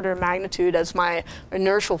same order of magnitude as my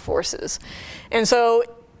inertial forces. And so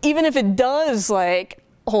even if it does, like,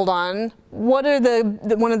 hold on, what are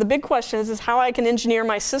one of the big questions is how I can engineer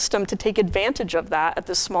my system to take advantage of that at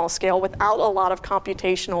this small scale without a lot of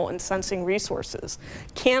computational and sensing resources.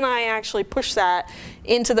 Can I actually push that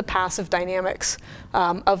into the passive dynamics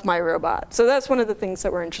of my robot? So that's one of the things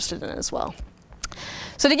that we're interested in as well.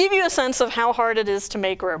 So to give you a sense of how hard it is to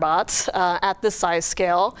make robots at this size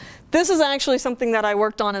scale, this is actually something that I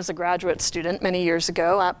worked on as a graduate student many years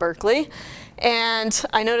ago at Berkeley. And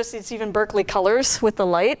I noticed it's even Berkeley colors with the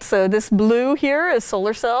light. So this blue here is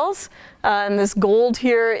solar cells, and this gold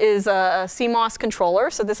here is a CMOS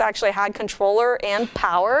controller. So this actually had controller and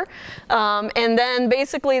power. And then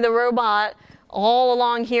basically the robot, all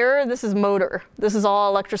along here, this is motor. This is all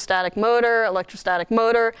electrostatic motor,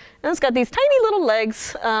 and it's got these tiny little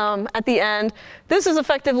legs at the end. This is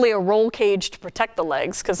effectively a roll cage to protect the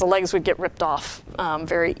legs, because the legs would get ripped off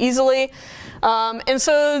very easily. And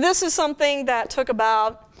so this is something that took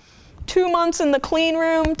about 2 months in the clean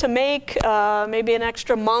room to make, maybe an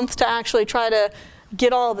extra month to actually try to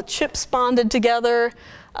get all the chips bonded together.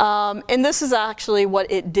 And this is actually what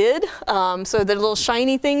it did. So the little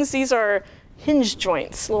shiny things, these are hinge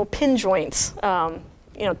joints, little pin joints,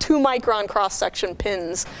 you know, 2-micron cross-section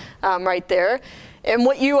pins right there. And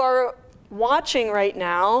what you are watching right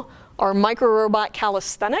now are micro-robot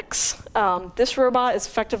calisthenics. This robot is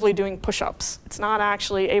effectively doing push-ups. It's not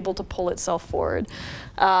actually able to pull itself forward,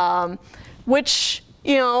 which,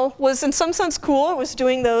 you know, was in some sense cool. It was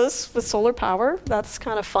doing those with solar power. That's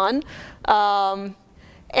kind of fun.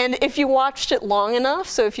 And if you watched it long enough,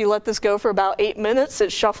 so if you let this go for about 8 minutes,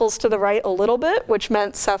 it shuffles to the right a little bit, which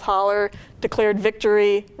meant Seth Holler declared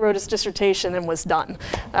victory, wrote his dissertation, and was done.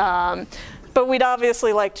 But we'd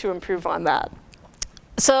obviously like to improve on that.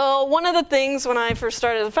 So one of the things when I first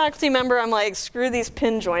started as a faculty member, I'm like, screw these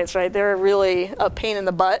pin joints, right? They're really a pain in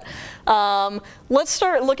the butt. Let's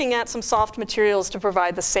start looking at some soft materials to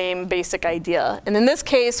provide the same basic idea. And in this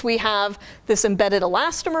case, we have this embedded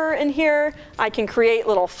elastomer in here. I can create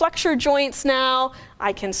little flexure joints now.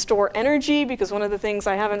 I can store energy, because one of the things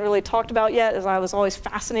I haven't really talked about yet is I was always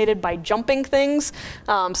fascinated by jumping things.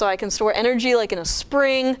 So I can store energy like in a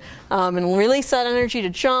spring and release that energy to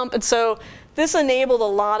jump. And so this enabled a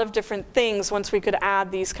lot of different things once we could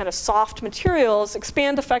add these kind of soft materials,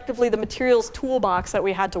 expand effectively the materials toolbox that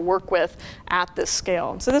we had to work with at this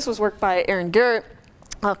scale. So this was work by Aaron Garrett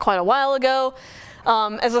quite a while ago.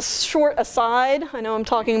 As a short aside, I know I'm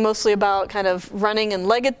talking mostly about kind of running and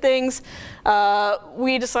legged things,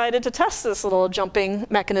 we decided to test this little jumping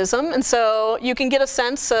mechanism. And so you can get a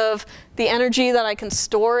sense of the energy that I can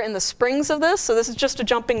store in the springs of this. So this is just a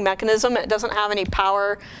jumping mechanism. It doesn't have any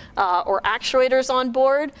power or actuators on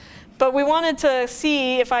board. But we wanted to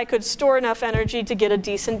see if I could store enough energy to get a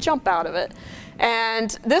decent jump out of it. And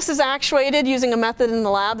this is actuated using a method in the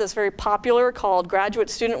lab that's very popular called graduate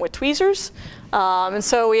student with tweezers. And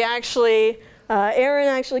so we actually Aaron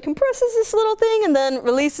actually compresses this little thing and then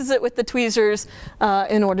releases it with the tweezers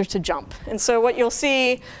in order to jump. And so what you'll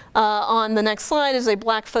see on the next slide is a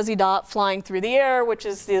black fuzzy dot flying through the air, which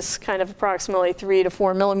is this kind of approximately 3 to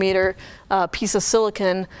 4 millimeter piece of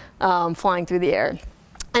silicon flying through the air.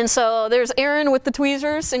 And so there's Aaron with the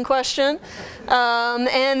tweezers in question,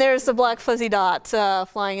 and there's the black fuzzy dot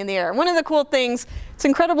flying in the air. One of the cool things, it's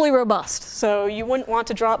incredibly robust. So you wouldn't want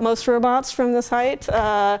to drop most robots from this height,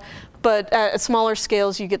 but at smaller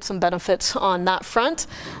scales you get some benefits on that front.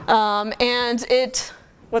 And it,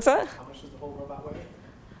 what's that? How much does the whole robot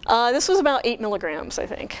weigh? This was about 8 milligrams, I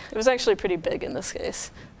think. It was actually pretty big in this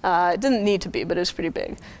case. It didn't need to be, but it was pretty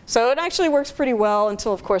big. So it actually works pretty well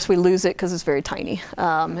until, of course, we lose it because it's very tiny.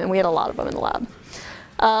 And we had a lot of them in the lab.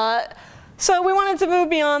 So we wanted to move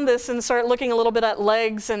beyond this and start looking a little bit at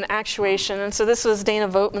legs and actuation. And so this was Dana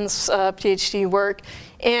Voigtman's PhD work.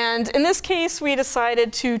 And in this case, we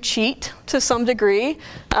decided to cheat to some degree.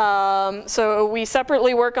 So we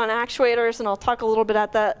separately work on actuators, and I'll talk a little bit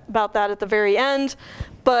about that at the very end.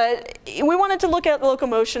 But we wanted to look at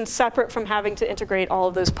locomotion separate from having to integrate all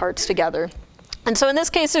of those parts together. And so in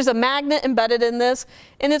this case, there's a magnet embedded in this,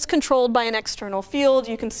 and it's controlled by an external field.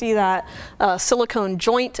 You can see that silicone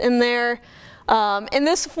joint in there. And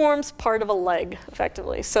this forms part of a leg,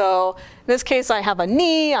 effectively. So in this case, I have a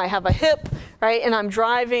knee, I have a hip, right? And I'm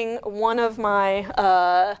driving one of my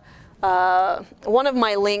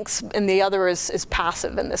links, and the other is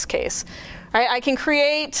passive in this case. Right?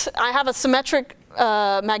 I have a symmetric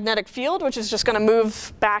magnetic field, which is just going to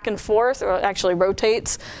move back and forth, or actually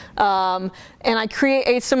rotates. And I create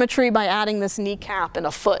asymmetry by adding this kneecap and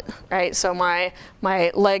a foot, right? So my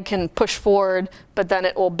leg can push forward, but then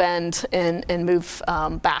it will bend and move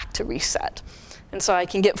back to reset. And so I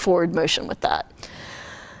can get forward motion with that.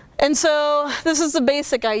 And so this is the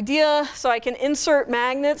basic idea. So I can insert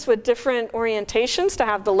magnets with different orientations to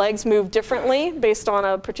have the legs move differently based on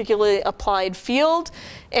a particularly applied field.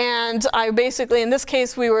 And I basically, in this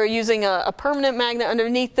case, we were using a permanent magnet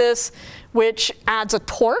underneath this, which adds a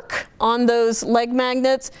torque on those leg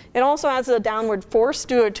magnets. It also adds a downward force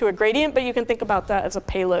due to a gradient, but you can think about that as a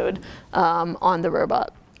payload on the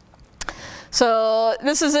robot. So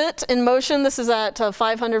this is it in motion. This is at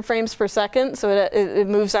 500 frames per second, so it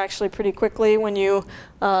moves actually pretty quickly when you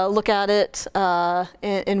look at it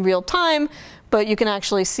in real time. But you can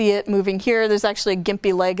actually see it moving here. There's actually a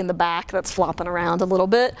gimpy leg in the back that's flopping around a little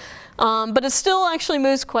bit. But it still actually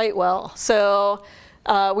moves quite well. So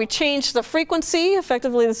we changed the frequency.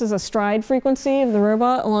 Effectively, this is a stride frequency of the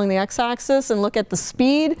robot along the x-axis, and look at the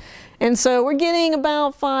speed. And so we're getting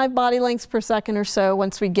about 5 body lengths per second or so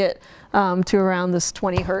once we get to around this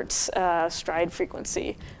 20 hertz stride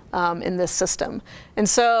frequency in this system. And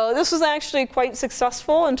so this was actually quite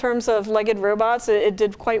successful in terms of legged robots. It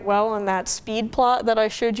did quite well on that speed plot that I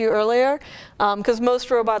showed you earlier, because most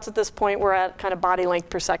robots at this point were at kind of body length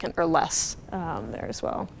per second or less there as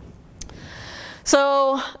well.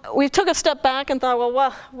 So we took a step back and thought,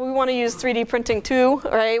 well, we want to use 3D printing too,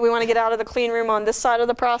 right? We want to get out of the clean room on this side of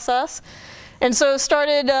the process. And so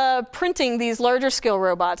started printing these larger scale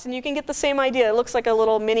robots. And you can get the same idea. It looks like a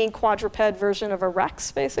little mini quadruped version of a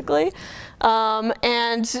Rex, basically.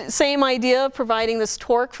 And same idea, providing this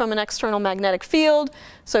torque from an external magnetic field.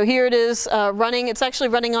 So here it is running. It's actually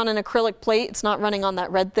running on an acrylic plate. It's not running on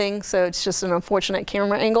that red thing, so it's just an unfortunate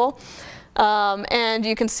camera angle. And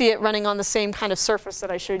you can see it running on the same kind of surface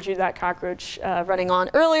that I showed you that cockroach running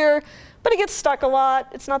on earlier. But it gets stuck a lot.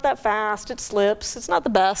 It's not that fast. It slips. It's not the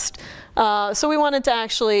best. So we wanted to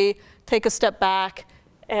actually take a step back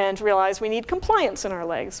and realize we need compliance in our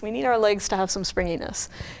legs. We need our legs to have some springiness.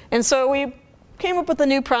 And so we came up with a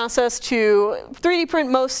new process to 3D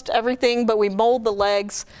print most everything, but we mold the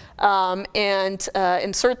legs and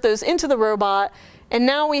insert those into the robot. And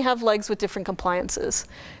now we have legs with different compliances.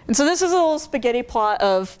 And so this is a little spaghetti plot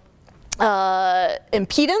of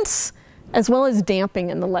impedance as well as damping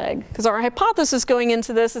in the leg. Because our hypothesis going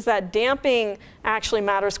into this is that damping actually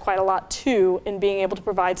matters quite a lot too in being able to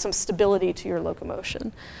provide some stability to your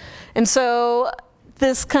locomotion. And so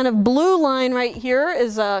this kind of blue line right here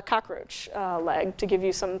is a cockroach leg to give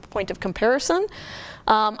you some point of comparison.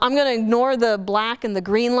 I'm going to ignore the black and the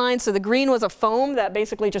green line. So the green was a foam that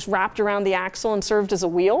basically just wrapped around the axle and served as a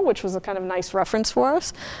wheel, which was a kind of nice reference for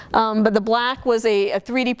us. But the black was a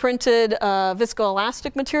 3D printed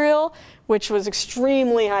viscoelastic material, which was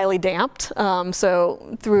extremely highly damped,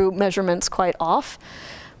 so through measurements quite off.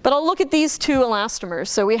 But I'll look at these two elastomers.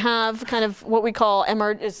 So we have kind of what we call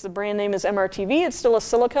the brand name is MRTV. It's still a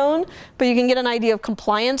silicone, but you can get an idea of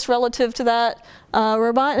compliance relative to that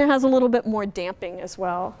robot, and it has a little bit more damping as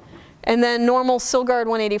well. And then normal Silgard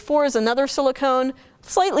 184 is another silicone,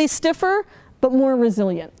 slightly stiffer, but more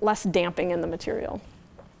resilient, less damping in the material.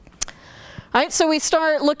 All right, so we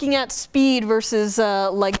start looking at speed versus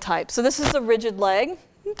leg type. So this is the rigid leg.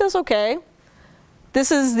 It does okay.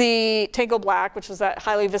 This is the Tango Black, which is that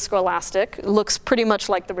highly viscoelastic. It looks pretty much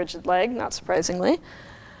like the rigid leg, not surprisingly.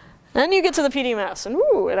 Then you get to the PDMS, and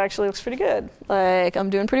ooh, it actually looks pretty good. Like, I'm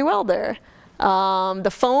doing pretty well there.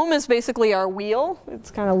 The foam is basically our wheel.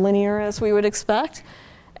 It's kind of linear, as we would expect.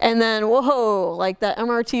 And then, whoa, like that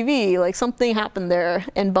MRTV, like something happened there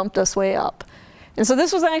and bumped us way up. And so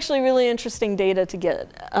this was actually really interesting data to get.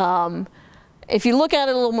 If you look at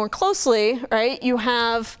it a little more closely, right, you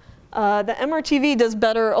have the MRTV does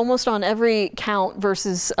better almost on every count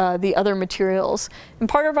versus the other materials. And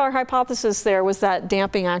part of our hypothesis there was that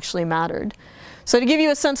damping actually mattered. So to give you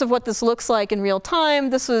a sense of what this looks like in real time,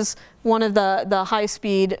 this was one of the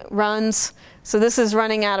high-speed runs. So this is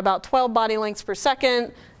running at about 12 body lengths per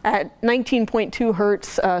second at 19.2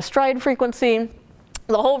 hertz stride frequency.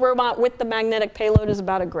 The whole robot with the magnetic payload is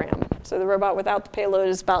about 1 gram. So the robot without the payload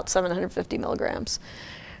is about 750 milligrams.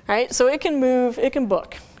 All right, so it can move, it can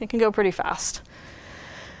book. It can go pretty fast.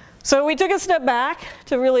 So we took a step back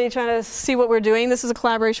to really try to see what we're doing. This is a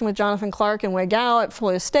collaboration with Jonathan Clark and Wei Gao at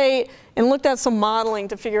Florida State, and looked at some modeling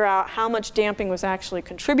to figure out how much damping was actually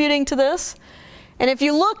contributing to this. And if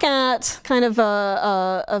you look at kind of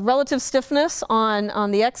a relative stiffness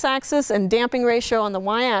on the x-axis and damping ratio on the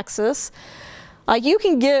y-axis, you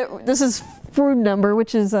can get, this is Froude number,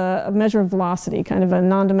 which is a measure of velocity, kind of a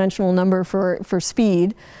non-dimensional number for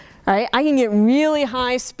speed. Right? I can get really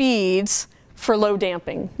high speeds for low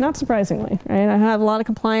damping, not surprisingly. Right? I have a lot of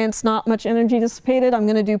compliance, not much energy dissipated. I'm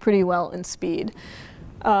going to do pretty well in speed.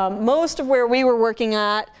 Most of where we were working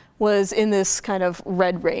at was in this kind of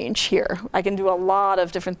red range here. I can do a lot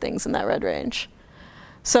of different things in that red range.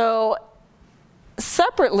 So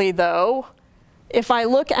separately, though, if I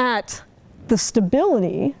look at the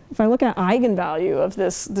stability, if I look at eigenvalue of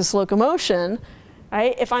this locomotion,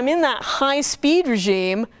 right, if I'm in that high speed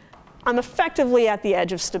regime, I'm effectively at the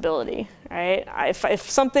edge of stability. Right?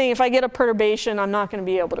 If I get a perturbation, I'm not going to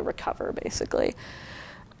be able to recover, basically.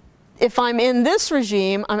 If I'm in this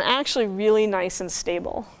regime, I'm actually really nice and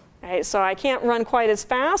stable. Right? So I can't run quite as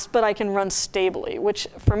fast, but I can run stably, which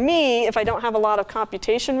for me, if I don't have a lot of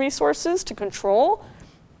computation resources to control,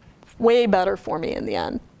 way better for me in the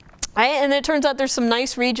end. Right? And it turns out there's some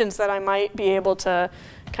nice regions that I might be able to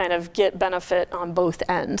kind of get benefit on both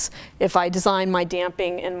ends if I design my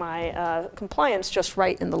damping and my compliance just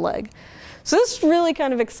right in the leg. So this is really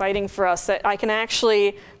kind of exciting for us that I can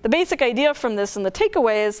actually, the basic idea from this and the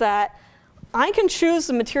takeaway is that I can choose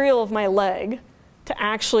the material of my leg to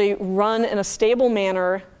actually run in a stable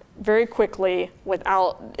manner very quickly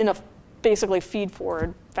without, in a basically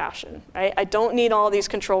feed-forward fashion. Right? I don't need all these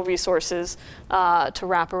control resources to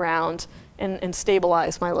wrap around and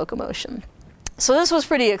stabilize my locomotion. So this was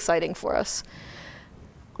pretty exciting for us.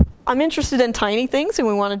 I'm interested in tiny things, and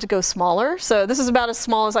we wanted to go smaller. So this is about as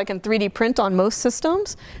small as I can 3D print on most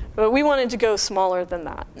systems, but we wanted to go smaller than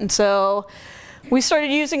that. And so we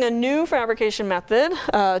started using a new fabrication method,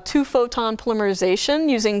 2-photon polymerization,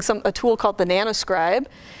 using a tool called the nanoscribe.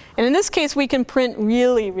 And in this case, we can print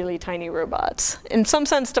really, really tiny robots, in some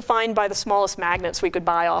sense defined by the smallest magnets we could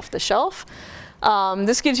buy off the shelf.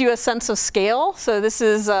 This gives you a sense of scale. So this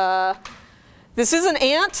is an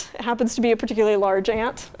ant. It happens to be a particularly large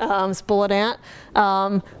ant. It's a bullet ant.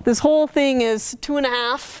 This whole thing is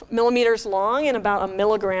 2.5 millimeters long and about 1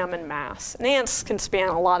 milligram in mass. And ants can span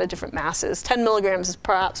a lot of different masses. 10 milligrams is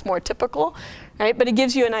perhaps more typical, right? But it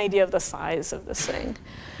gives you an idea of the size of this thing.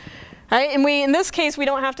 Right? And in this case, we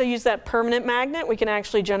don't have to use that permanent magnet. We can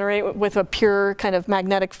actually generate with a pure kind of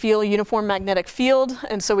magnetic field, uniform magnetic field.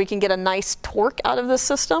 And so we can get a nice torque out of this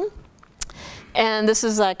system. And this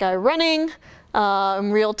is that guy running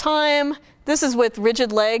in real time. This is with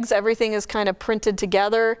rigid legs. Everything is kind of printed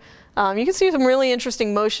together. You can see some really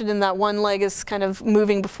interesting motion in that one leg is kind of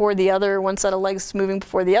moving before the other. One set of legs is moving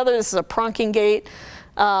before the other. This is a pronking gait.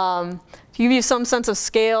 To give you some sense of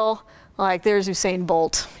scale, like there's Usain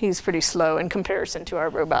Bolt. He's pretty slow in comparison to our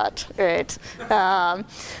robot, right?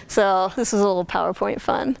 So this is a little PowerPoint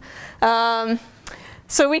fun.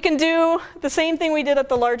 So we can do the same thing we did at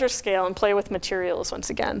the larger scale and play with materials once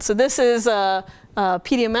again. So this is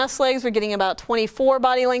PDMS legs. We're getting about 24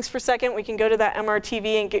 body lengths per second. We can go to that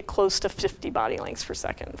MRTV and get close to 50 body lengths per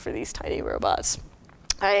second for these tiny robots.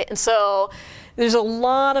 All right, and so there's a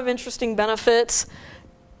lot of interesting benefits.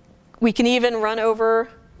 We can even run over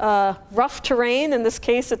rough terrain. In this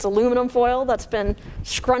case, it's aluminum foil that's been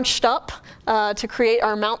scrunched up to create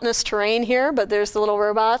our mountainous terrain here. But there's the little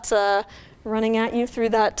robot running at you through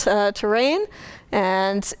that terrain,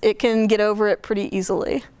 and it can get over it pretty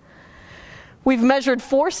easily. We've measured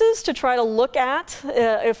forces to try to look at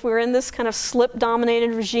if we're in this kind of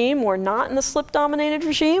slip-dominated regime or not in the slip-dominated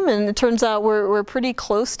regime, and it turns out we're pretty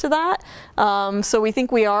close to that. So we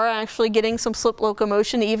think we are actually getting some slip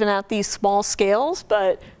locomotion even at these small scales,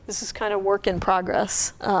 but this is kind of work in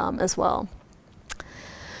progress as well.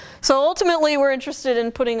 So ultimately, we're interested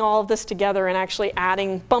in putting all of this together and actually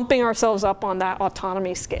bumping ourselves up on that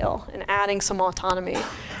autonomy scale and adding some autonomy.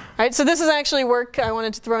 Right, so this is actually work I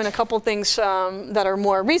wanted to throw in a couple things that are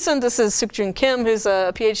more recent. This is Sukjun Kim, who's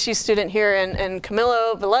a PhD student here, and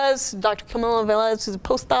Camilo Velez, Dr. Camilo Velez, who's a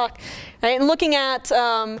postdoc, right, and looking at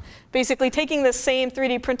basically taking this same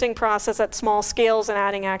 3D printing process at small scales and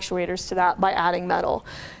adding actuators to that by adding metal.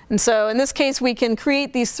 And so in this case, we can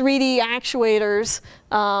create these 3D actuators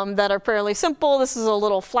that are fairly simple. This is a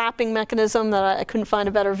little flapping mechanism that I couldn't find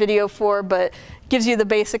a better video for, but gives you the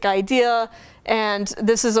basic idea. And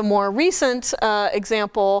this is a more recent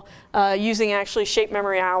example using actually shape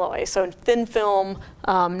memory alloy, so thin film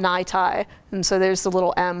NiTi. And so there's the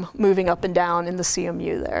little M moving up and down in the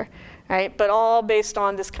CMU there, right? But all based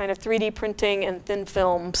on this kind of 3D printing and thin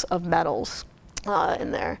films of metals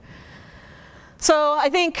in there. So I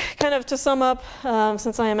think, kind of to sum up,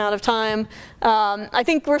 since I am out of time, I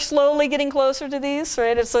think we're slowly getting closer to these,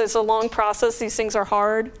 right? It's a long process. These things are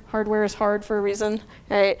hard. Hardware is hard for a reason,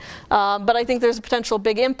 right? But I think there's a potential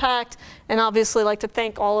big impact, and obviously I'd like to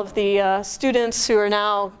thank all of the students who are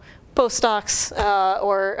now postdocs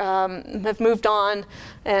or have moved on,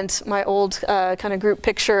 and my old kind of group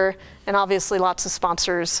picture, and obviously lots of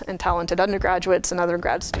sponsors and talented undergraduates and other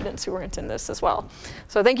grad students who weren't in this as well.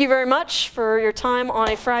 So thank you very much for your time on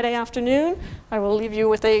a Friday afternoon. I will leave you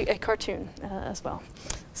with a cartoon as well.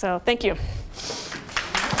 So thank you.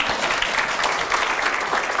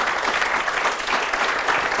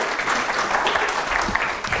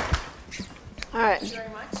 All right. Thank you very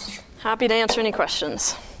much. Happy to answer any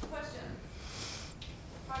questions.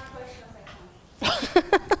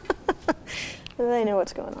 They know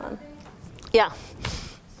what's going on. Yeah.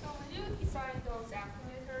 So when you design those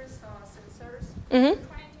actuators, sensors, Mm-hmm. you're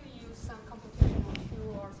trying to use some computational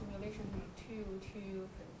tool or simulation tool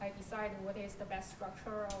to decide what is the best structure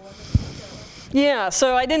or what is the structure. Yeah,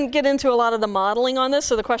 so I didn't get into a lot of the modeling on this,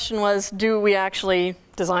 so the question was, do we actually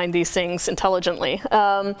design these things intelligently?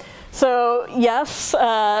 So yes,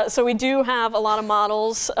 so we do have a lot of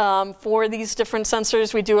models for these different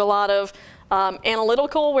sensors. We do a lot of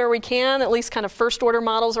analytical where we can, at least kind of first order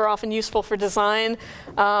models are often useful for design,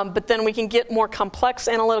 but then we can get more complex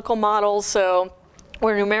analytical models, so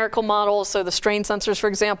or numerical models, so the strain sensors, for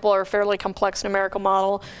example, are a fairly complex numerical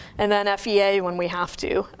model, and then FEA when we have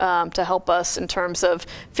to help us in terms of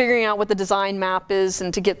figuring out what the design map is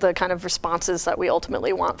and to get the kind of responses that we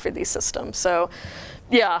ultimately want for these systems. So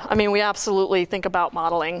yeah, I mean, we absolutely think about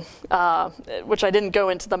modeling, which I didn't go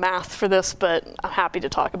into the math for this, but I'm happy to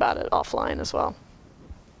talk about it offline as well.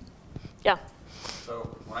 Yeah?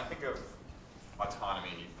 So when I think of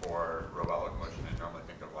autonomy for robot locomotion, I normally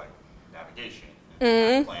think of like navigation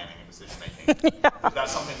and planning and decision making. Yeah. Is that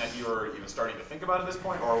something that you were even starting to think about at this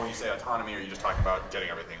point, or when you say autonomy, are you just talking about getting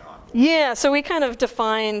everything on? Yeah, so we kind of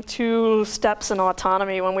defined 2 steps in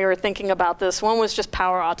autonomy when we were thinking about this. One was just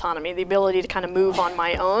power autonomy, the ability to kind of move on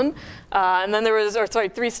my own. And then there was,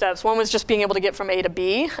 3 steps. One was just being able to get from A to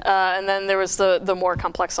B. And then there was the more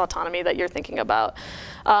complex autonomy that you're thinking about.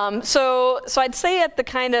 So I'd say at the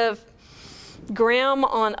kind of gram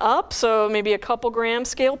on up, so maybe a couple gram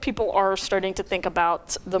scale, people are starting to think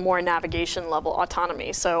about the more navigation level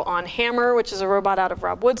autonomy. So on Hammer, which is a robot out of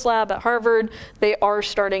Rob Wood's lab at Harvard, they are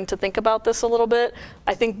starting to think about this a little bit.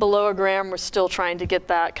 I think below a gram, we're still trying to get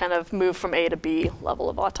that kind of move from A to B level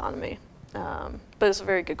of autonomy. But it's a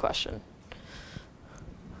very good question.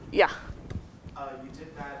 Yeah? You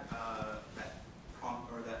did that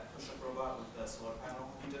prompt or that push-up robot with the solar panel.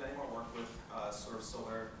 You did any more work with sort of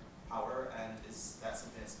solar power, and is that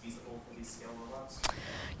something that's feasible for these scale robots?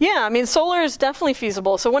 Yeah, I mean, solar is definitely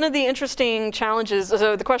feasible. So one of the interesting challenges,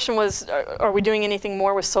 so the question was, are we doing anything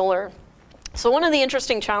more with solar? So one of the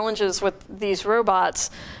interesting challenges with these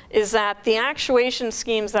robots is that the actuation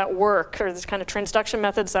schemes that work, or this kind of transduction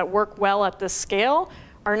methods that work well at this scale,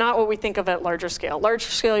 are not what we think of at larger scale.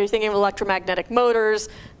 Larger scale, you're thinking of electromagnetic motors,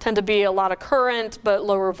 tend to be a lot of current, but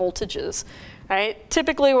lower voltages. Right?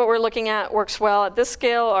 Typically what we're looking at works well at this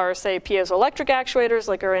scale are, say, piezoelectric actuators,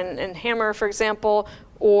 like are in Hammer, for example,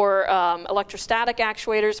 or electrostatic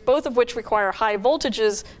actuators, both of which require high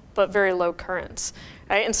voltages but very low currents.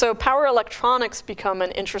 Right? And so power electronics become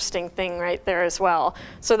an interesting thing right there as well.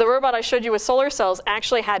 So the robot I showed you with solar cells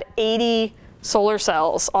actually had 80 solar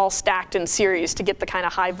cells all stacked in series to get the kind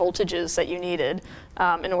of high voltages that you needed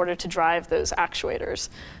in order to drive those actuators.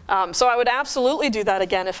 So I would absolutely do that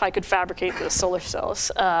again if I could fabricate those solar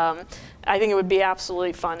cells. I think it would be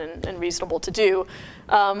absolutely fun and reasonable to do.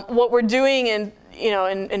 What we're doing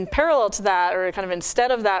in parallel to that, or kind of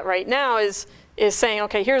instead of that right now, is saying,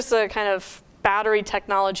 okay, here's the kind of battery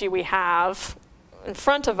technology we have in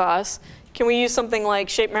front of us. Can we use something like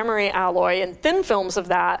shape memory alloy and thin films of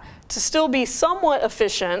that to still be somewhat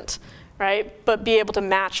efficient, right, but be able to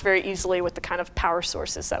match very easily with the kind of power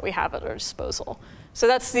sources that we have at our disposal? So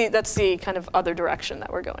that's the kind of other direction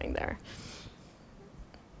that we're going there.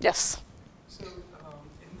 Yes? So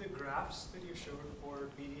in the graphs that you showed for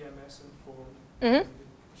BDMS and foam, Mm-hmm.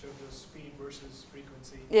 showed the speed versus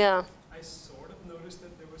frequency. Yeah. I sort of noticed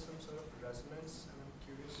that there was some sort of resonance, and I'm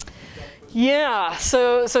curious if that was... Yeah,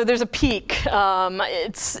 so there's a peak.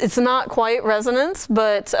 It's not quite resonance,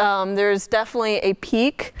 but there's definitely a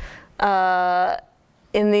peak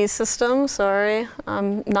in these systems. Sorry,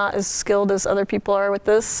 I'm not as skilled as other people are with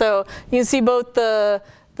this. So you can see both the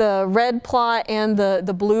red plot and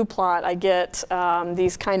the blue plot, I get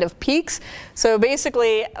these kind of peaks. So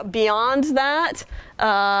basically, beyond that,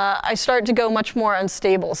 I start to go much more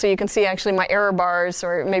unstable. So you can see actually my error bars,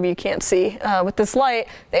 or maybe you can't see with this light,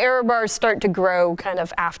 the error bars start to grow kind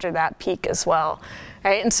of after that peak as well.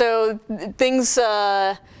 Right? And so things,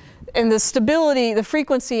 and the stability, the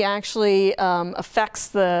frequency actually affects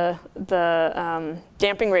the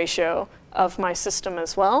damping ratio of my system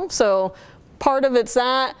as well. So part of it's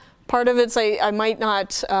that, part of it's I might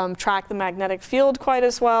not track the magnetic field quite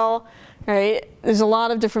as well, right? There's a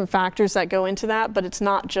lot of different factors that go into that, but it's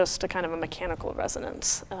not just a kind of a mechanical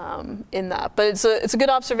resonance in that. But it's a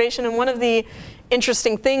good observation, and one of the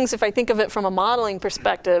interesting things, if I think of it from a modeling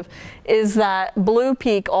perspective, is that blue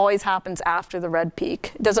peak always happens after the red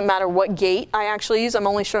peak. It doesn't matter what gate I actually use. I'm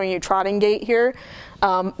only showing you trotting gate here.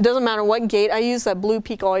 It doesn't matter what gate I use, that blue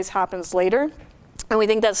peak always happens later. And we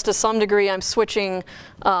think that's to some degree I'm switching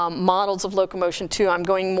models of locomotion too. I'm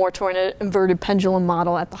going more toward an inverted pendulum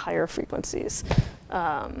model at the higher frequencies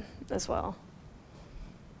as well.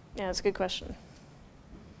 Yeah, it's a good question.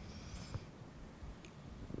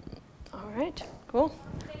 All right, cool.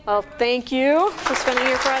 Well, thank you for spending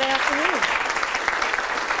your Friday afternoon.